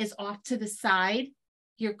diagonal is off to the side.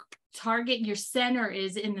 Your target, your center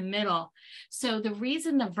is in the middle. So the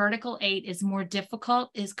reason the vertical 8 is more difficult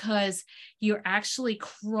is because you're actually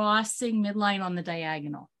crossing midline on the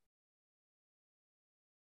diagonal.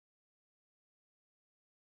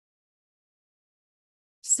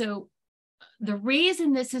 So the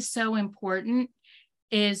reason this is so important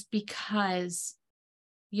is because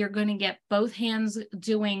you're going to get both hands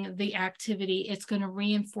doing the activity. It's going to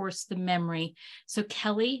reinforce the memory. So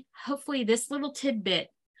Kelly, hopefully this little tidbit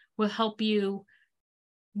will help you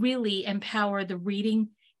really empower the reading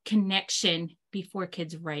connection before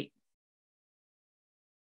kids write.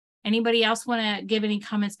 Anybody else want to give any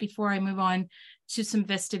comments before I move on to some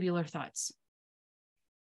vestibular thoughts?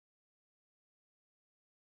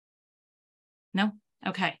 No?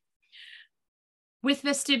 Okay. With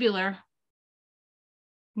vestibular,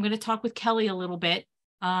 I'm going to talk with Kelly a little bit.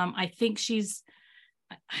 I think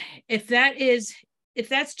if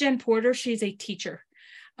that's Jen Porter, she's a teacher.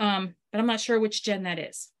 But I'm not sure which Jen that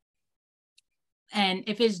is. And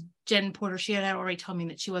if it's Jen Porter, she had already told me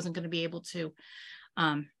that she wasn't going to be able to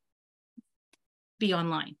be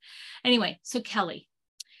online. Anyway, so Kelly,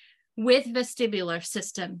 with vestibular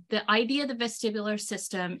system, the idea of the vestibular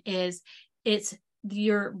system is it's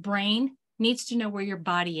your brain needs to know where your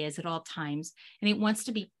body is at all times, and it wants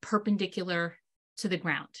to be perpendicular to the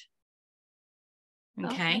ground.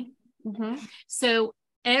 Okay. So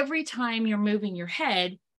every time you're moving your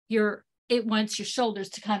head, it wants your shoulders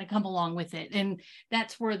to kind of come along with it. And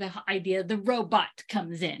that's where the idea of the robot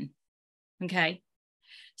comes in. Okay.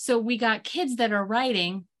 So we got kids that are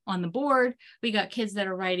writing on the board. We got kids that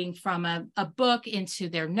are writing from a book into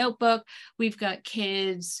their notebook. We've got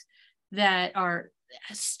kids that are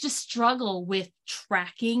just struggle with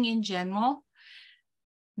tracking in general.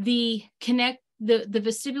 The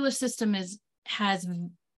vestibular system has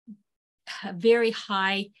a very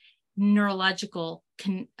high neurological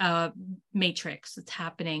matrix that's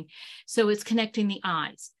happening. So it's connecting the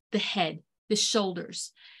eyes, the head, the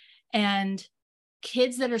shoulders. And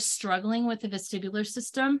kids that are struggling with the vestibular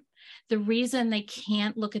system, the reason they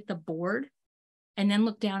can't look at the board and then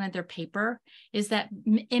look down at their paper is that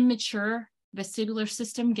immature vestibular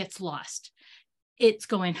system gets lost. It's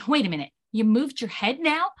going, wait a minute, you moved your head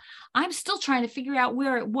now? I'm still trying to figure out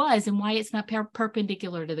where it was and why it's not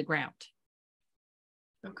perpendicular to the ground.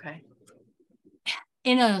 Okay.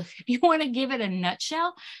 If you want to give it a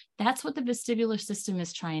nutshell, that's what the vestibular system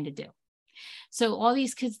is trying to do. So all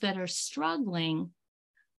these kids that are struggling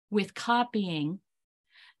with copying,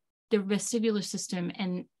 the vestibular system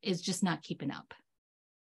and is just not keeping up.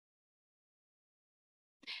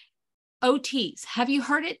 OTs, have you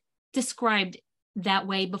heard it described that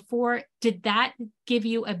way before? Did that give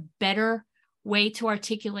you a better way to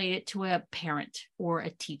articulate it to a parent or a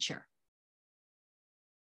teacher?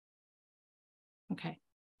 Okay.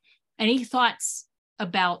 Any thoughts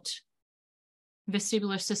about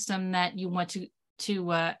vestibular system that you want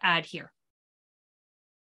to add here?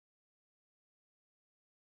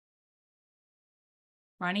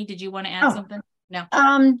 Ronnie, did you want to add something? No.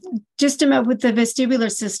 Just about with the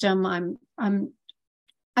vestibular system,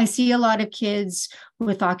 I see a lot of kids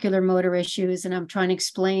with ocular motor issues, and I'm trying to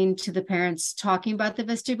explain to the parents talking about the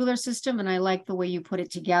vestibular system, and I like the way you put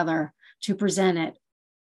it together to present it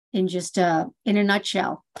in just in a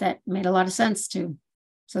nutshell. That made a lot of sense too.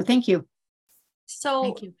 So thank you. So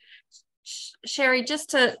Thank you. Sherry, just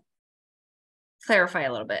to clarify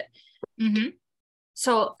a little bit.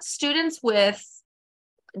 So students with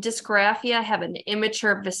dysgraphia have an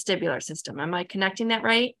immature vestibular system. Am I connecting that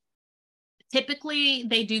right? Typically,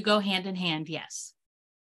 they do go hand in hand, yes.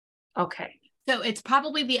 Okay. So it's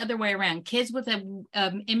probably the other way around. Kids with an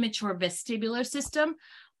immature vestibular system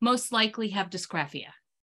most likely have dysgraphia.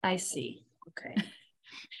 I see. Okay.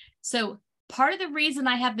 So part of the reason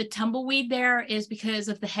I have the tumbleweed there is because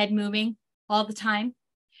of the head moving all the time.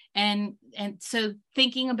 And so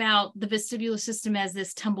thinking about the vestibular system as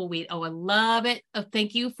this tumbleweed, oh, I love it. Oh,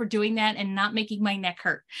 thank you for doing that and not making my neck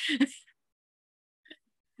hurt.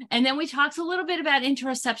 And then we talked a little bit about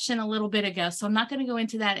interoception a little bit ago, so I'm not going to go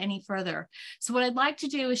into that any further. So what I'd like to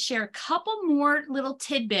do is share a couple more little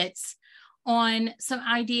tidbits on some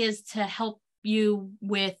ideas to help you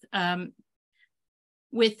with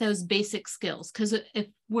those basic skills. Because if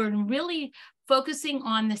we're really focusing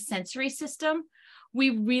on the sensory system,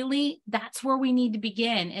 that's where we need to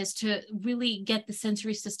begin, is to really get the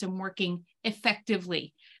sensory system working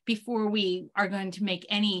effectively before we are going to make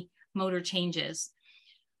any motor changes.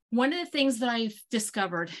 One of the things that I've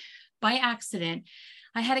discovered by accident,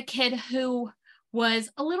 I had a kid who was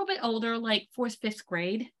a little bit older, like 4th, 5th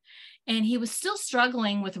grade, and he was still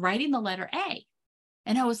struggling with writing the letter A.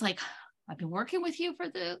 And I was like, I've been working with you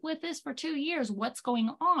with this for 2 years. What's going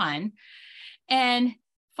on? And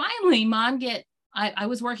finally, I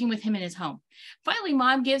was working with him in his home. Finally,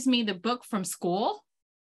 Mom gives me the book from school.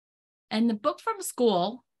 And the book from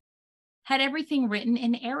school had everything written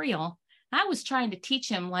in Arial. I was trying to teach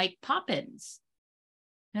him like Poppins.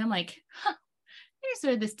 And I'm like, here's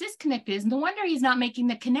where this disconnect is. No wonder he's not making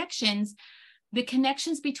the connections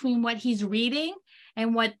between what he's reading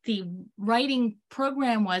and what the writing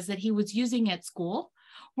program was that he was using at school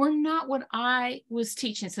were not what I was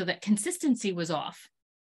teaching. So that consistency was off,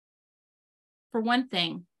 for one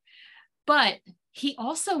thing. But he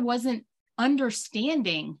also wasn't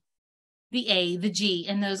understanding the A, the G,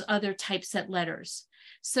 and those other typeset letters.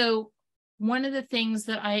 So one of the things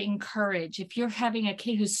that I encourage, if you're having a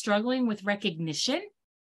kid who's struggling with recognition,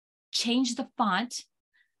 change the font.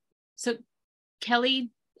 So Kelly,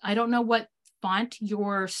 I don't know what font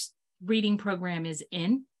your reading program is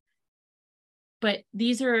in, but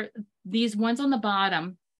these ones on the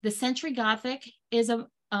bottom. The Century Gothic is a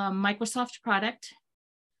Microsoft product.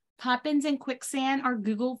 Poppins and Quicksand are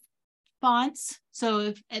Google fonts. So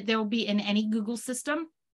if they'll be in any Google system.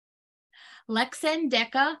 Lexen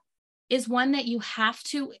Deca is one that you have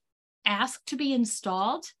to ask to be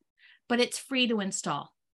installed, but it's free to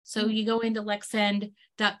install. So you go into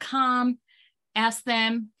lexend.com, ask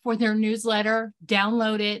them for their newsletter,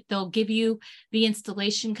 download it. They'll give you the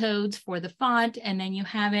installation codes for the font, and then you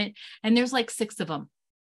have it. And there's like 6 of them,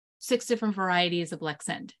 6 different varieties of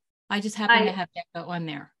Lexend. I just happen to have Deca on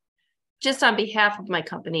there. Just on behalf of my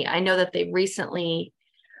company, I know that they recently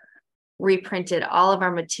reprinted all of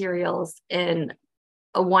our materials in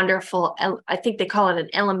a wonderful, I think they call it an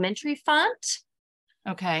elementary font.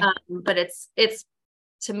 Okay. But it's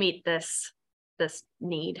to meet this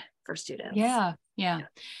need for students. Yeah.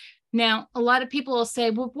 Now, a lot of people will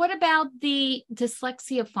say, well, what about the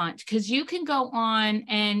dyslexia font? Because you can go on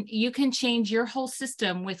and you can change your whole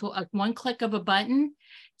system with one click of a button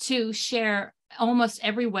to share almost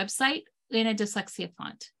every website in a dyslexia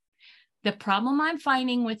font. The problem I'm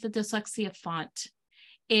finding with the dyslexia font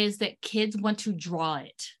is that kids want to draw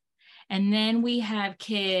it. And then we have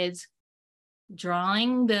kids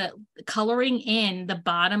coloring in the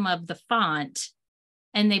bottom of the font,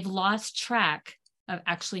 and they've lost track of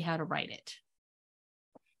actually how to write it.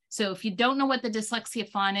 So if you don't know what the dyslexia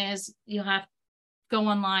font is, you'll have to go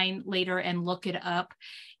online later and look it up.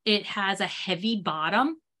 It has a heavy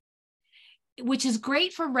bottom, which is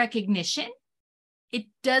great for recognition. It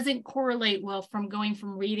doesn't correlate well from going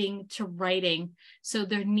from reading to writing. So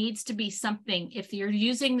there needs to be something. If you're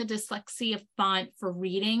using the dyslexia font for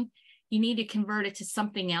reading, you need to convert it to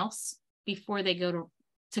something else before they go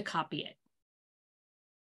to copy it.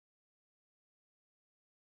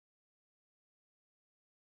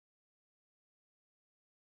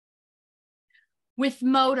 With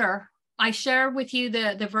motor, I share with you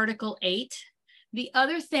the vertical 8. The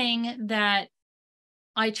other thing that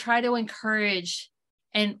I try to encourage,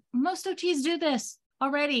 and most OTs do this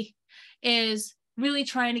already, is really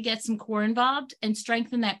trying to get some core involved and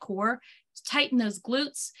strengthen that core, tighten those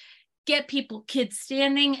glutes, get kids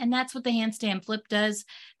standing, and that's what the handstand flip does.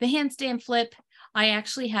 The handstand flip, I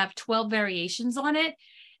actually have 12 variations on it,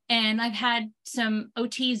 and I've had some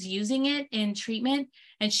OTs using it in treatment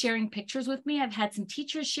and sharing pictures with me. I've had some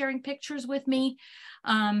teachers sharing pictures with me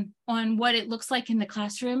on what it looks like in the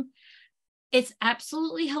classroom. It's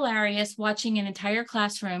absolutely hilarious watching an entire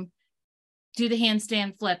classroom do the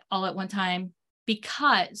handstand flip all at one time,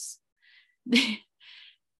 because the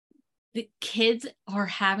kids are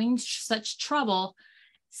having such trouble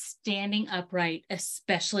standing upright,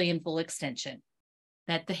 especially in full extension,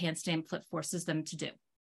 that the handstand flip forces them to do.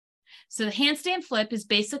 So the handstand flip is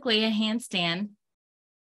basically a handstand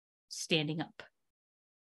standing up.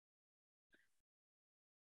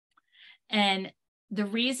 And the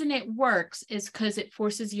reason it works is because it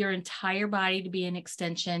forces your entire body to be in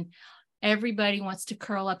extension. Everybody wants to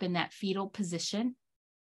curl up in that fetal position.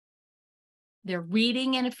 They're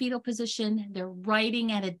reading in a fetal position. They're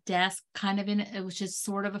writing at a desk, kind of which is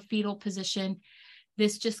sort of a fetal position.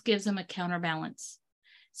 This just gives them a counterbalance.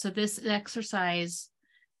 So this exercise,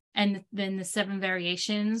 and then the 7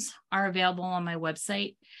 variations are available on my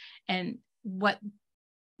website. And what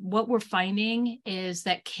we're finding is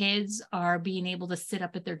that kids are being able to sit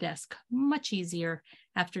up at their desk much easier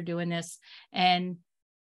after doing this. And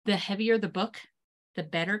the heavier the book, the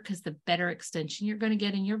better, because the better extension you're going to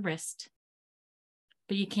get in your wrist.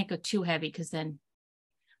 But you can't go too heavy, because then,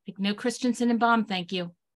 like, no Christensen and Baum, thank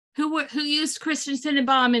you. Who used Christensen and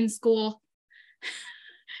Baum in school?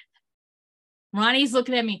 Ronnie's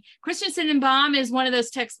looking at me. Christensen and Baum is one of those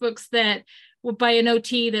textbooks that by an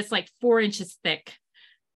OT that's like 4 inches thick.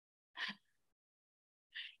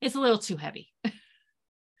 It's a little too heavy.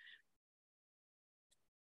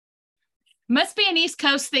 Must be an East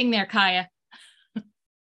Coast thing there, Kaya.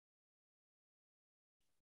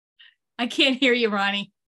 I can't hear you,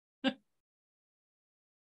 Ronnie.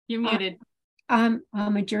 You're muted. I'm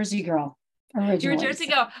a Jersey girl. Originally. You're a Jersey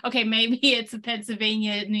girl. Okay, maybe it's a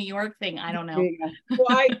Pennsylvania, New York thing. I don't know.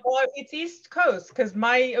 Well, it's East Coast, because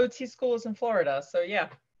my OT school is in Florida. So yeah.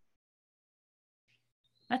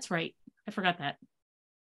 That's right. I forgot that.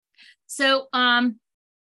 So,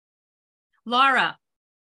 Laura,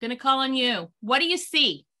 gonna call on you. What do you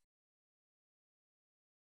see?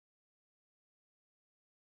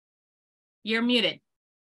 You're muted.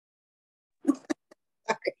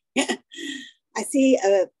 Sorry. I see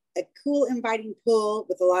a cool, inviting pool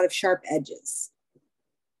with a lot of sharp edges.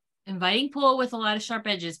 Inviting pool with a lot of sharp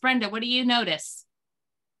edges. Brenda, what do you notice?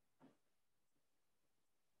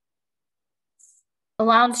 The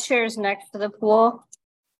lounge chairs next to the pool,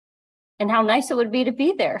 and how nice it would be to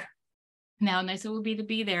be there. Now, nice it would be to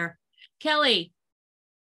be there. Kelly,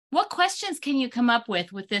 what questions can you come up with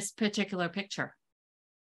this particular picture?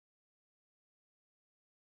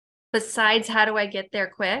 Besides, how do I get there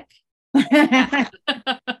quick? I'm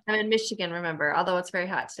in Michigan, remember, although it's very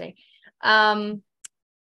hot today. Sounds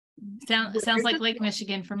like Lake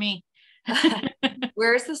Michigan for me.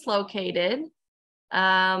 Where is this located?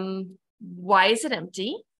 Why is it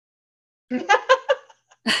empty?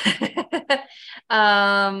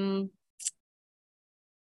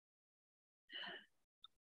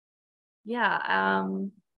 Yeah.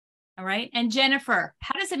 All right. And Jennifer,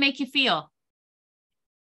 how does it make you feel?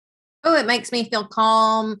 Oh, it makes me feel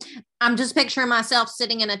calm. I'm just picturing myself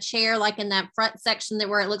sitting in a chair, like in that front section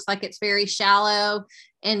where it looks like it's very shallow,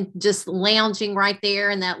 and just lounging right there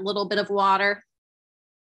in that little bit of water.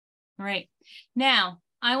 All right. Now,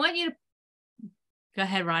 I want you to go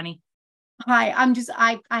ahead, Ronnie. Hi,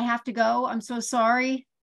 I have to go. I'm so sorry.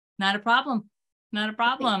 Not a problem. Not a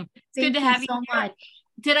problem. It's Thank good to have you so much.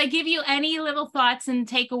 Did I give you any little thoughts and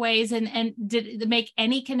takeaways, and did it make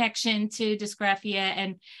any connection to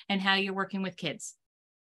dysgraphia and how you're working with kids?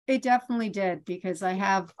 It definitely did, because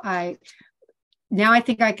now I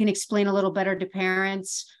think I can explain a little better to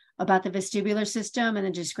parents about the vestibular system and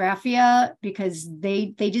the dysgraphia, because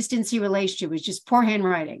they just didn't see a relationship. It was just poor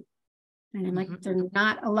handwriting. And I'm like, they're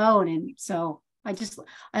not alone. And so I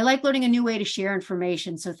like learning a new way to share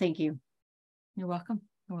information. So thank you. You're welcome.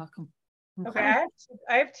 You're welcome. Okay,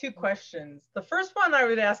 I have two questions. The first one I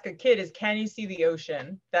would ask a kid is, can you see the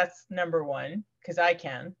ocean? That's number one, because I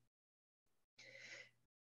can.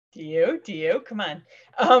 Do you? Come on.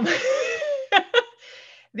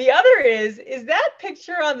 The other is that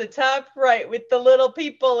picture on the top right with the little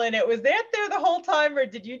people in it, was that there the whole time, or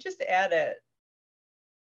did you just add it?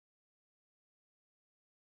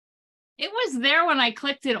 It was there when I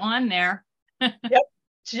clicked it on there. Yep,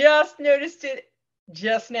 just noticed it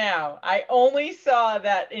just now. I only saw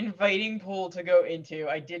that inviting pool to go into.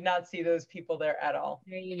 I did not see those people there at all.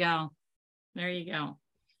 There you go. There you go.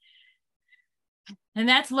 And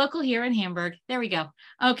that's local here in Hamburg. There we go.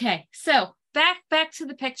 Okay, so back to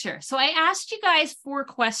the picture. So I asked you guys 4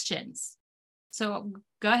 questions. So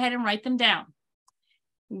go ahead and write them down.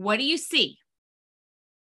 What do you see?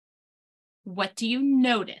 What do you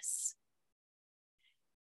notice?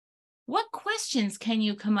 What questions can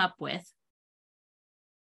you come up with?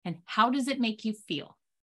 And how does it make you feel?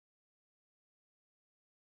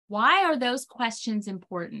 Why are those questions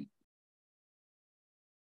important?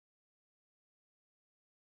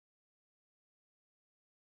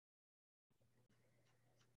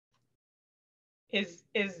 Is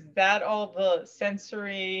that all the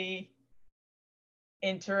sensory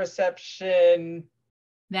interoception?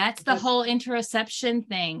 That's the whole interoception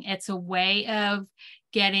thing. It's a way of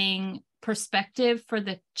getting perspective for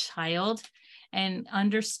the child and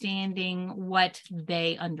understanding what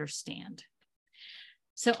they understand.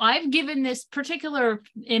 So I've given this particular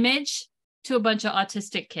image to a bunch of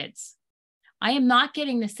autistic kids. I am not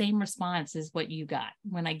getting the same response as what you got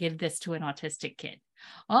when I give this to an autistic kid.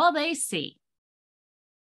 All they see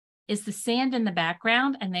is the sand in the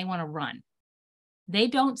background and they want to run. They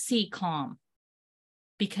don't see calm,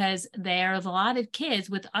 because there's a lot of kids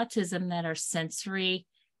with autism that are sensory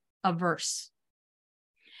averse.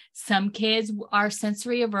 Some kids are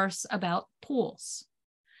sensory averse about pools.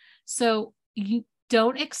 So you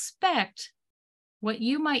don't expect what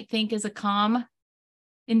you might think is a calm,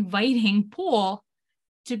 inviting pool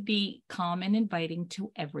to be calm and inviting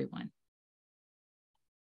to everyone.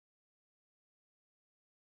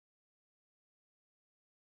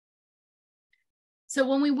 So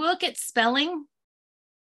when we look at spelling,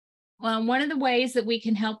 one of the ways that we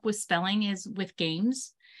can help with spelling is with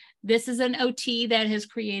games. This is an OT that has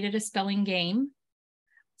created a spelling game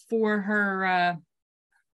for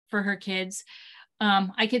her kids.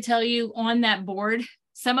 I could tell you on that board,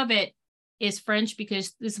 some of it is French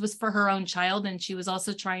because this was for her own child, and she was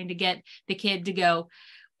also trying to get the kid to go,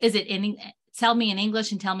 tell me in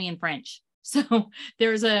English and tell me in French. So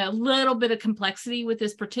there's a little bit of complexity with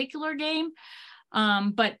this particular game.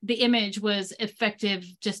 But the image was effective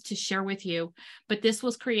just to share with you. But this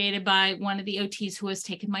was created by one of the OTs who has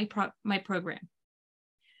taken my program.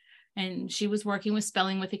 And she was working with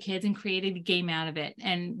spelling with the kids and created a game out of it,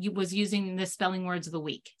 and was using the spelling words of the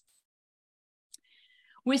week.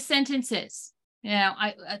 With sentences,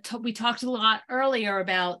 we talked a lot earlier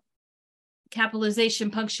about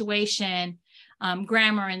capitalization, punctuation,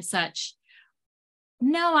 grammar and such.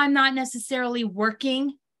 No, I'm not necessarily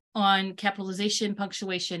working on capitalization,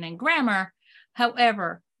 punctuation, and grammar.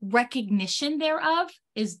 However, recognition thereof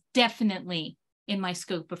is definitely in my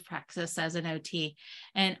scope of practice as an OT.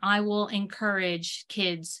 And I will encourage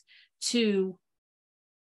kids to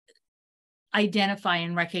identify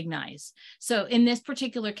and recognize. So in this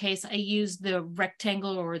particular case, I use the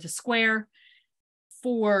rectangle or the square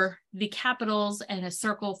for the capitals and a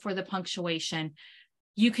circle for the punctuation.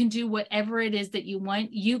 You can do whatever it is that you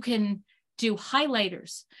want. You can do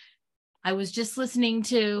highlighters. I was just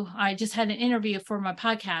I just had an interview for my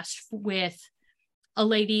podcast with a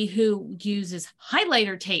lady who uses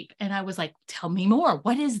highlighter tape. And I was like, tell me more.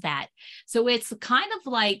 What is that? So it's kind of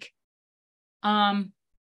like, oh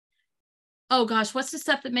gosh, what's the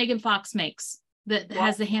stuff that Megan Fox makes that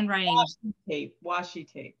has the handwriting?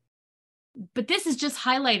 Washi tape. But this is just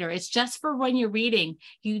highlighter. It's just for when you're reading.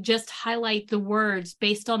 You just highlight the words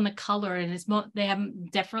based on the color, and they have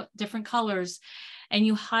different colors, and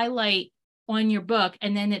you highlight on your book,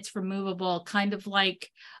 and then it's removable, kind of like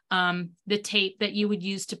the tape that you would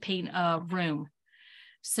use to paint a room.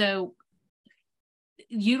 So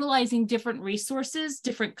utilizing different resources,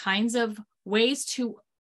 different kinds of ways to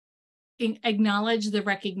acknowledge the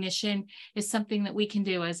recognition is something that we can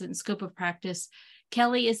do as in scope of practice.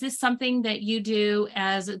 Kelly, is this something that you do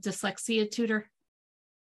as a dyslexia tutor?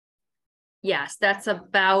 Yes, that's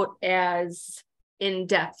about as in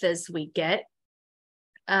depth as we get.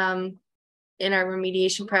 In our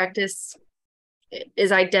remediation practice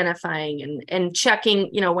is identifying and checking,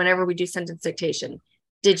 whenever we do sentence dictation,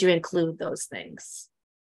 did you include those things?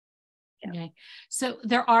 Yeah. Okay. So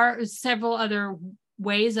there are several other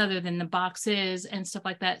ways other than the boxes and stuff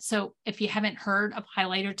like that. So if you haven't heard of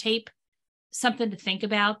highlighter tape, something to think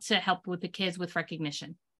about to help with the kids with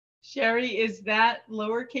recognition. Sherry, is that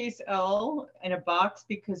lowercase l in a box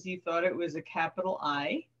because you thought it was a capital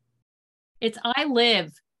I? I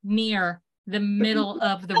live near the middle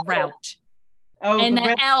of the route. Oh, and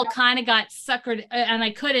the L kind of got suckered, and I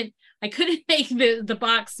couldn't make the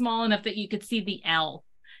box small enough that you could see the L.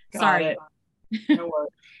 Sorry. It. No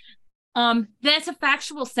worries. That's a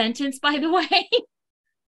factual sentence, by the way.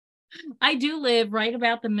 I do live right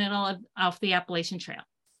about the middle of the Appalachian Trail.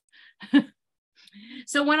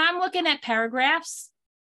 So when I'm looking at paragraphs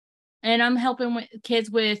and I'm helping kids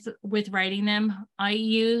with writing them, I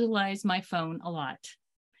utilize my phone a lot.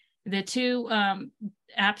 The two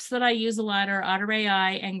apps that I use a lot are Otter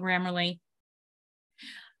AI and Grammarly.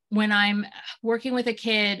 When I'm working with a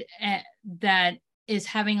kid that is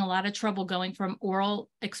having a lot of trouble going from oral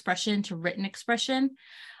expression to written expression,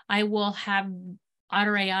 I will have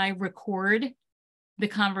Otter AI record the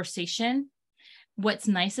conversation. What's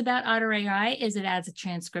nice about Otter AI is it adds a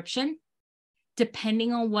transcription.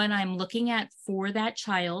 Depending on what I'm looking at for that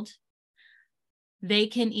child, they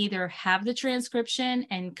can either have the transcription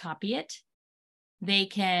and copy it. They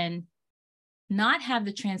can not have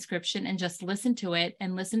the transcription and just listen to it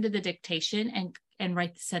and listen to the dictation and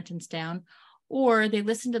write the sentence down. Or they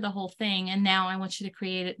listen to the whole thing and now I want you to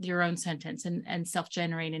create your own sentence and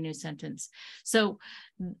self-generate a new sentence. So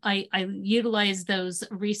I utilize those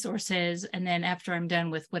resources, and then after I'm done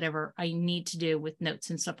with whatever I need to do with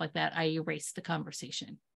notes and stuff like that, I erase the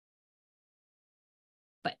conversation.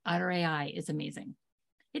 But Otter AI is amazing.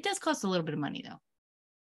 It does cost a little bit of money though.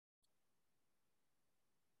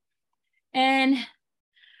 And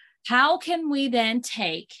how can we then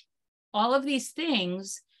take all of these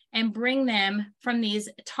things and bring them from these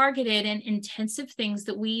targeted and intensive things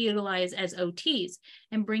that we utilize as OTs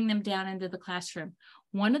and bring them down into the classroom?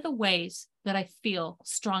 One of the ways that I feel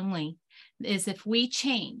strongly is if we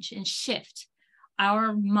change and shift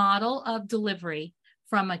our model of delivery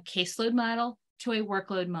from a caseload model to a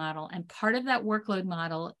workload model. And part of that workload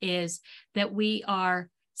model is that we are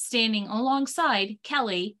standing alongside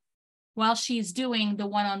Kelly while she's doing the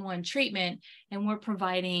one-on-one treatment, and we're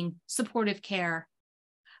providing supportive care.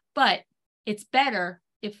 But it's better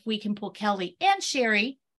if we can pull Kelly and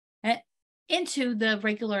Sherry into the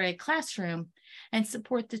regular ed classroom and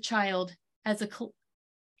support the child as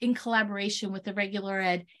in collaboration with the regular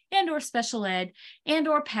ed and or special ed and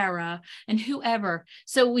or para and whoever.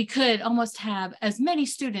 So we could almost have as many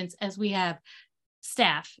students as we have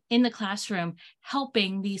staff in the classroom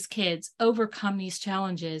helping these kids overcome these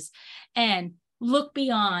challenges and look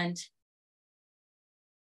beyond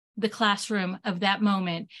the classroom of that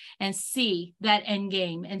moment and see that end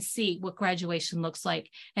game and see what graduation looks like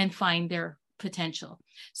and find their potential.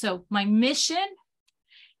 So my mission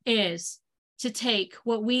is to take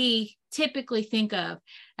what we typically think of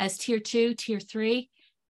as tier 2, tier 3,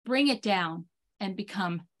 bring it down and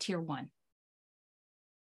become tier 1.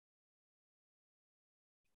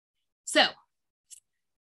 So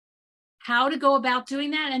how to go about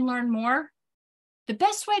doing that and learn more? The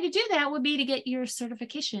best way to do that would be to get your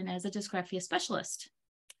certification as a dysgraphia specialist.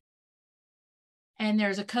 And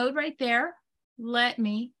there's a code right there. Let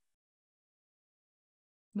me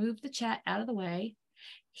move the chat out of the way.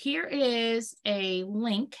 Here is a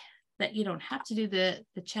link that you don't have to do the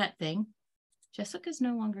chat thing. Jessica's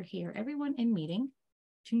no longer here. Everyone in meeting.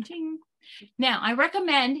 Ching, ching. Now, I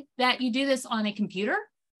recommend that you do this on a computer,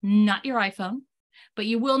 not your iPhone, but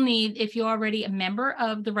you will need, if you're already a member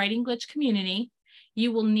of the Writing Glitch community,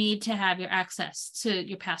 you will need to have your access to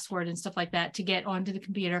your password and stuff like that to get onto the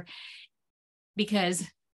computer, because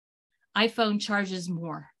iPhone charges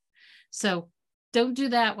more. So don't do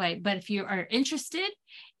that way. But if you are interested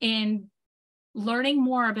in learning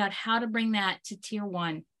more about how to bring that to tier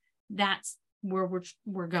 1, that's where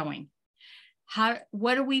we're going.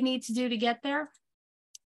 What do we need to do to get there?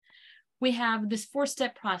 We have this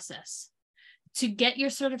 4-step process. To get your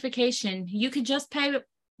certification, you could just pay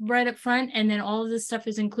right up front and then all of this stuff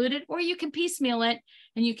is included, or you can piecemeal it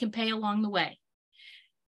and you can pay along the way.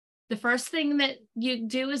 The first thing that you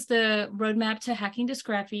do is the roadmap to hacking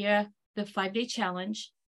dysgraphia, the 5-day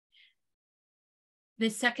challenge. The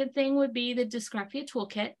second thing would be the dysgraphia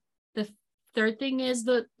toolkit. The third thing is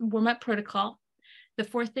the warm-up protocol. The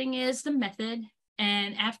fourth thing is the method.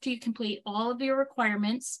 And after you complete all of your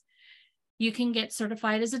requirements, you can get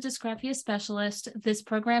certified as a dysgraphia specialist. This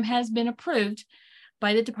program has been approved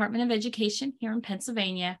by the Department of Education here in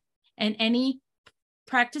Pennsylvania, and any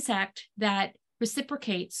practice act that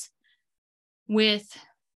reciprocates with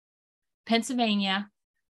Pennsylvania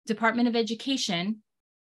Department of Education,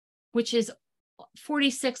 which is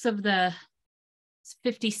 46 of the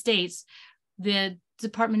 50 states, the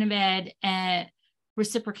Department of Ed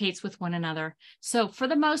reciprocates with one another. So for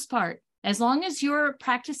the most part, as long as your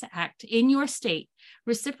practice act in your state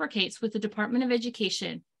reciprocates with the Department of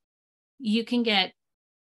Education, you can get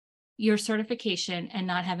your certification and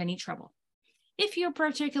not have any trouble. If your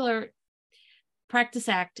particular practice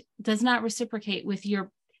act does not reciprocate with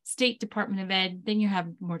your state Department of Ed, then you have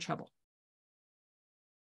more trouble.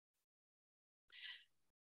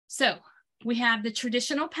 So we have the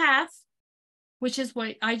traditional path, which is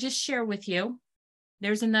what I just shared with you.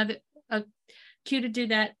 There's another cue to do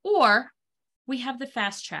that, or we have the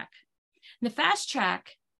fast track. The fast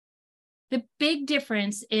track, the big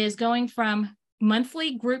difference is going from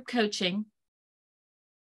monthly group coaching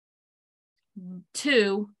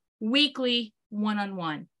to weekly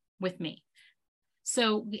one-on-one with me.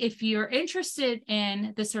 So if you're interested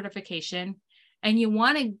in the certification and you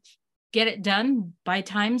want to get it done by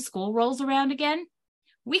time school rolls around again,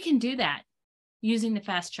 we can do that using the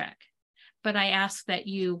fast track. But I ask that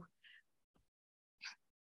you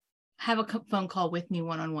have a phone call with me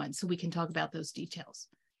one-on-one so we can talk about those details.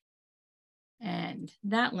 And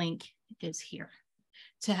that link is here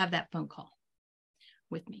to have that phone call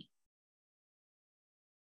with me.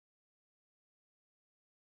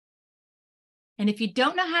 And if you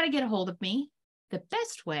don't know how to get a hold of me, the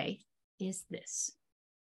best way is this.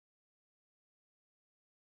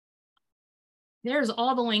 There's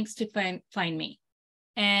all the links to find me.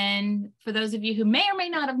 And for those of you who may or may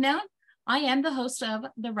not have known, I am the host of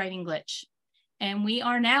The Writing Glitch. And we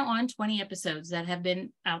are now on 20 episodes that have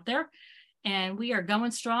been out there. And we are going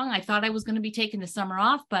strong. I thought I was going to be taking the summer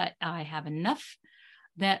off, but I have enough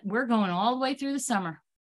that we're going all the way through the summer.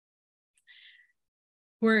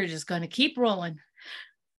 We're just going to keep rolling.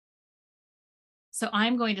 So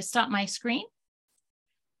I'm going to stop my screen.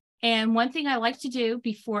 And one thing I like to do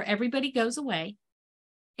before everybody goes away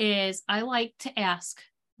is I like to ask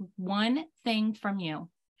one thing from you.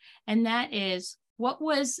 And that is, what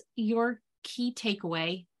was your key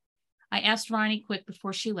takeaway? I asked Ronnie quick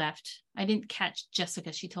before she left. I didn't catch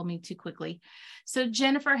Jessica. She told me too quickly. So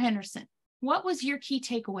Jennifer Henderson, what was your key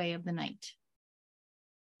takeaway of the night?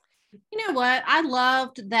 You know what? I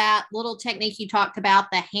loved that little technique you talked about,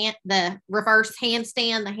 the reverse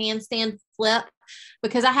handstand, the handstand flip,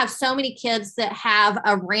 because I have so many kids that have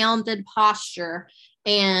a rounded posture,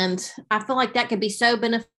 and I feel like that could be so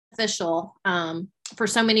beneficial for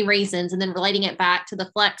so many reasons. And then relating it back to the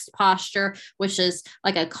flexed posture, which is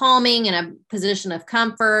like a calming and a position of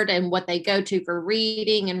comfort and what they go to for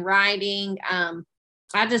reading and writing.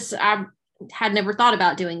 I had never thought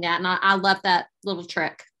about doing that. And I love that little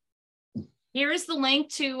trick. Here is the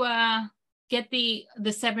link to get the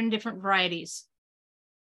 7 different varieties.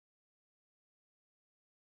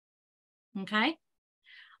 Okay.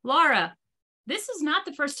 Laura, this is not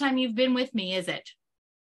the first time you've been with me, is it?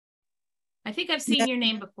 I think I've seen your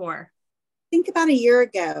name before. I think about a year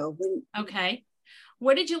ago. Okay.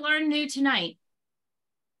 What did you learn new tonight?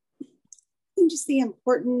 I think just the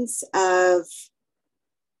importance of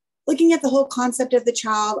looking at the whole concept of the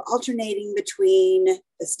child, alternating between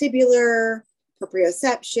vestibular,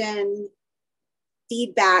 proprioception,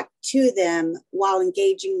 feedback to them while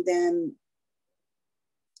engaging them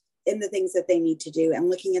in the things that they need to do, and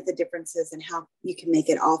looking at the differences and how you can make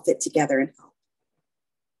it all fit together and help.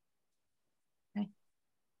 Okay.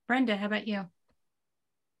 Brenda, how about you?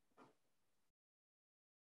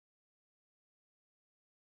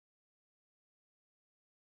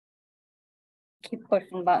 Keep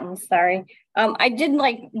pushing buttons, sorry. I did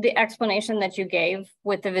like the explanation that you gave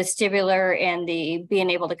with the vestibular and the being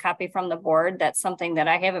able to copy from the board. That's something that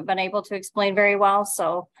I haven't been able to explain very well,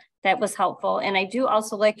 so that was helpful. And I do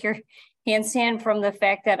also like your handstand from the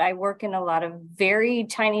fact that I work in a lot of very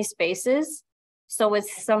tiny spaces. So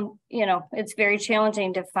it's it's very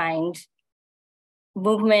challenging to find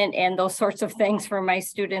movement and those sorts of things for my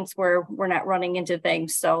students where we're not running into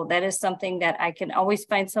things. So that is something that I can always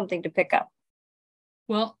find something to pick up.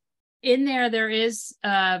 Well, in there is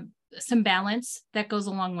some balance that goes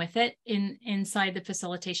along with it inside the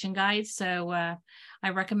facilitation guide. So I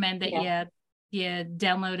recommend that you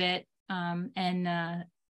download it and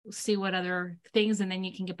see what other things, and then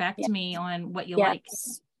you can get back to me on what you like.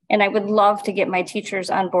 And I would love to get my teachers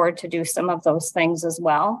on board to do some of those things as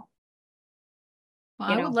well. Well,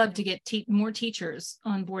 I would love to get more teachers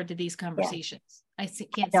on board to these conversations. I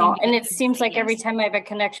can't. And it seems like every time I have a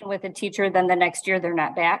connection with a teacher, then the next year they're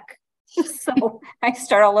not back. So I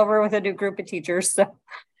start all over with a new group of teachers. So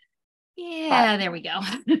yeah, there we go.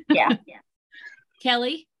 Yeah.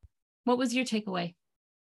 Kelly, what was your takeaway?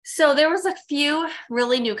 So there was a few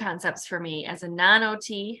really new concepts for me as a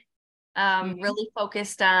non-OT, really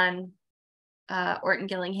focused on Orton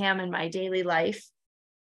Gillingham in my daily life.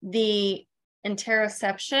 The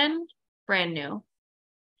interoception, brand new.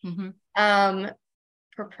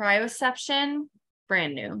 Proprioception,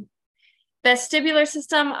 brand new. Vestibular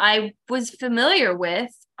system, I was familiar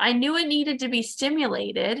with. I knew it needed to be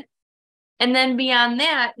stimulated. And then beyond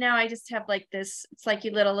that, now I just have like this, it's like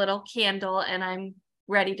you lit a little candle, and I'm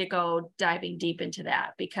ready to go diving deep into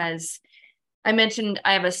that, because I mentioned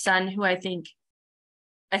I have a son who I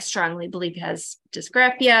strongly believe has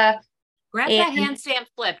dysgraphia. Grab that handstand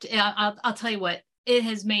flipped. I'll tell you what, it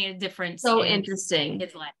has made a difference. So interesting.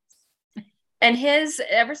 His life. And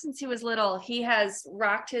ever since he was little, he has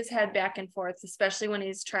rocked his head back and forth, especially when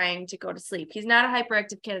he's trying to go to sleep. He's not a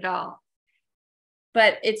hyperactive kid at all,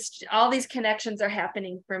 but it's all these connections are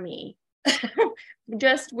happening for me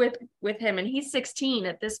just with him. And he's 16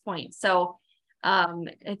 at this point. So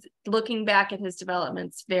it's looking back at his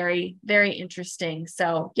development's very, very interesting.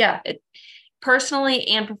 So yeah, personally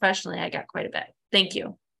and professionally, I got quite a bit. Thank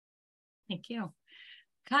you. Thank you.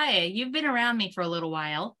 Kaya, you've been around me for a little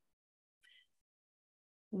while.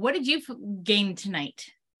 What did you gain tonight?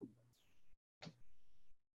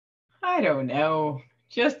 I don't know.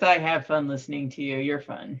 Just I have fun listening to you. You're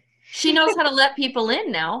fun. She knows how to let people in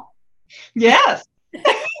now. Yes.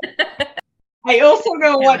 I also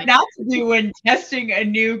know what not to do when testing a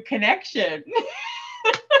new connection.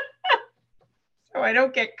 So I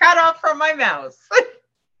don't get cut off from my mouse.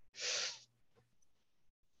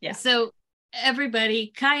 Yeah. So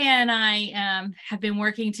everybody, Kaya and I have been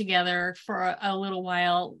working together for a little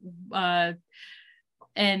while,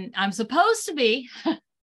 and I'm supposed to be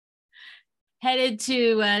headed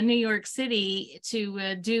to New York City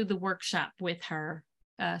to do the workshop with her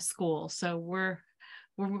school. So we're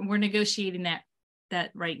negotiating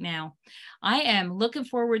that right now. I am looking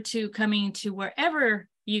forward to coming to wherever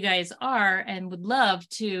you guys are, and would love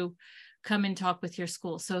to come and talk with your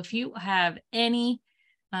school. So if you have any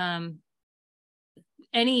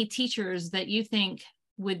teachers that you think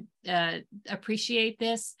would appreciate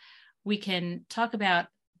this, we can talk about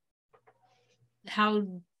how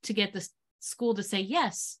to get the school to say,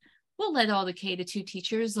 yes, we'll let all the K-2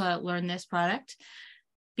 teachers learn this product,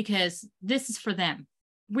 because this is for them.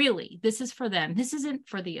 Really, this is for them. This isn't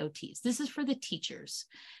for the OTs. This is for the teachers.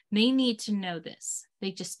 They need to know this.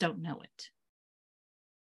 They just don't know it.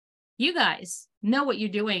 You guys know what you're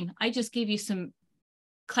doing. I just gave you some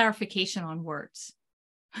clarification on words.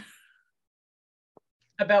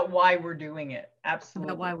 About why we're doing it.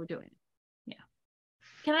 Absolutely. About why we're doing it. Yeah.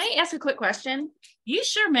 Can I ask a quick question? You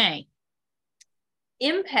sure may.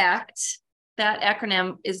 Impact, that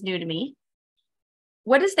acronym is new to me.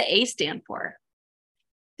 What does the A stand for?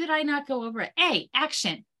 Did I not go over it? A,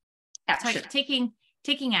 action. Action.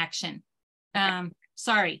 Taking action.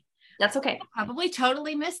 Sorry. That's okay. I probably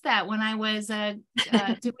totally missed that when I was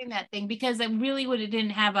doing that thing, because I really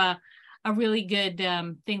didn't have a really good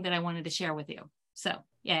thing that I wanted to share with you. So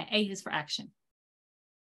yeah, A is for action.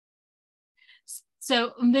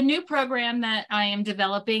 So the new program that I am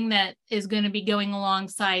developing that is going to be going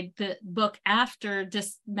alongside the book after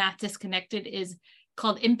Math Disconnected is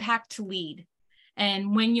called Impact to Lead.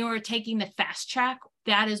 And when you're taking the fast track,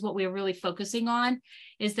 that is what we're really focusing on,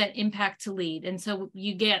 is that impact to lead. And so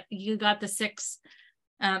you got the 6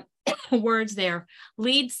 words there.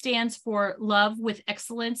 LEAD stands for love with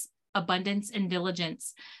excellence, abundance, and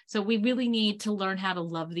diligence. So we really need to learn how to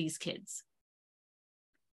love these kids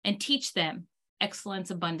and teach them excellence,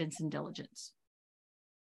 abundance, and diligence.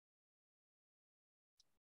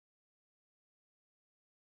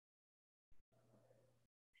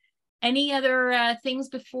 Any other things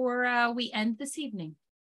before we end this evening?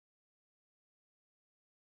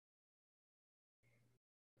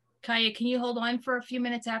 Kaya, can you hold on for a few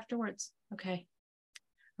minutes afterwards? Okay.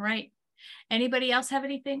 All right. Anybody else have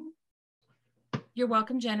anything? You're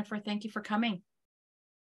welcome, Jennifer. Thank you for coming.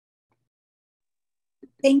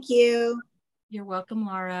 Thank you. You're welcome,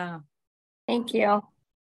 Laura. Thank you.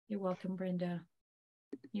 You're welcome, Brenda.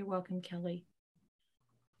 You're welcome, Kelly.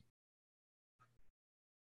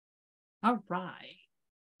 All right.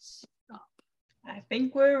 Stop. I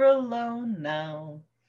think we're alone now.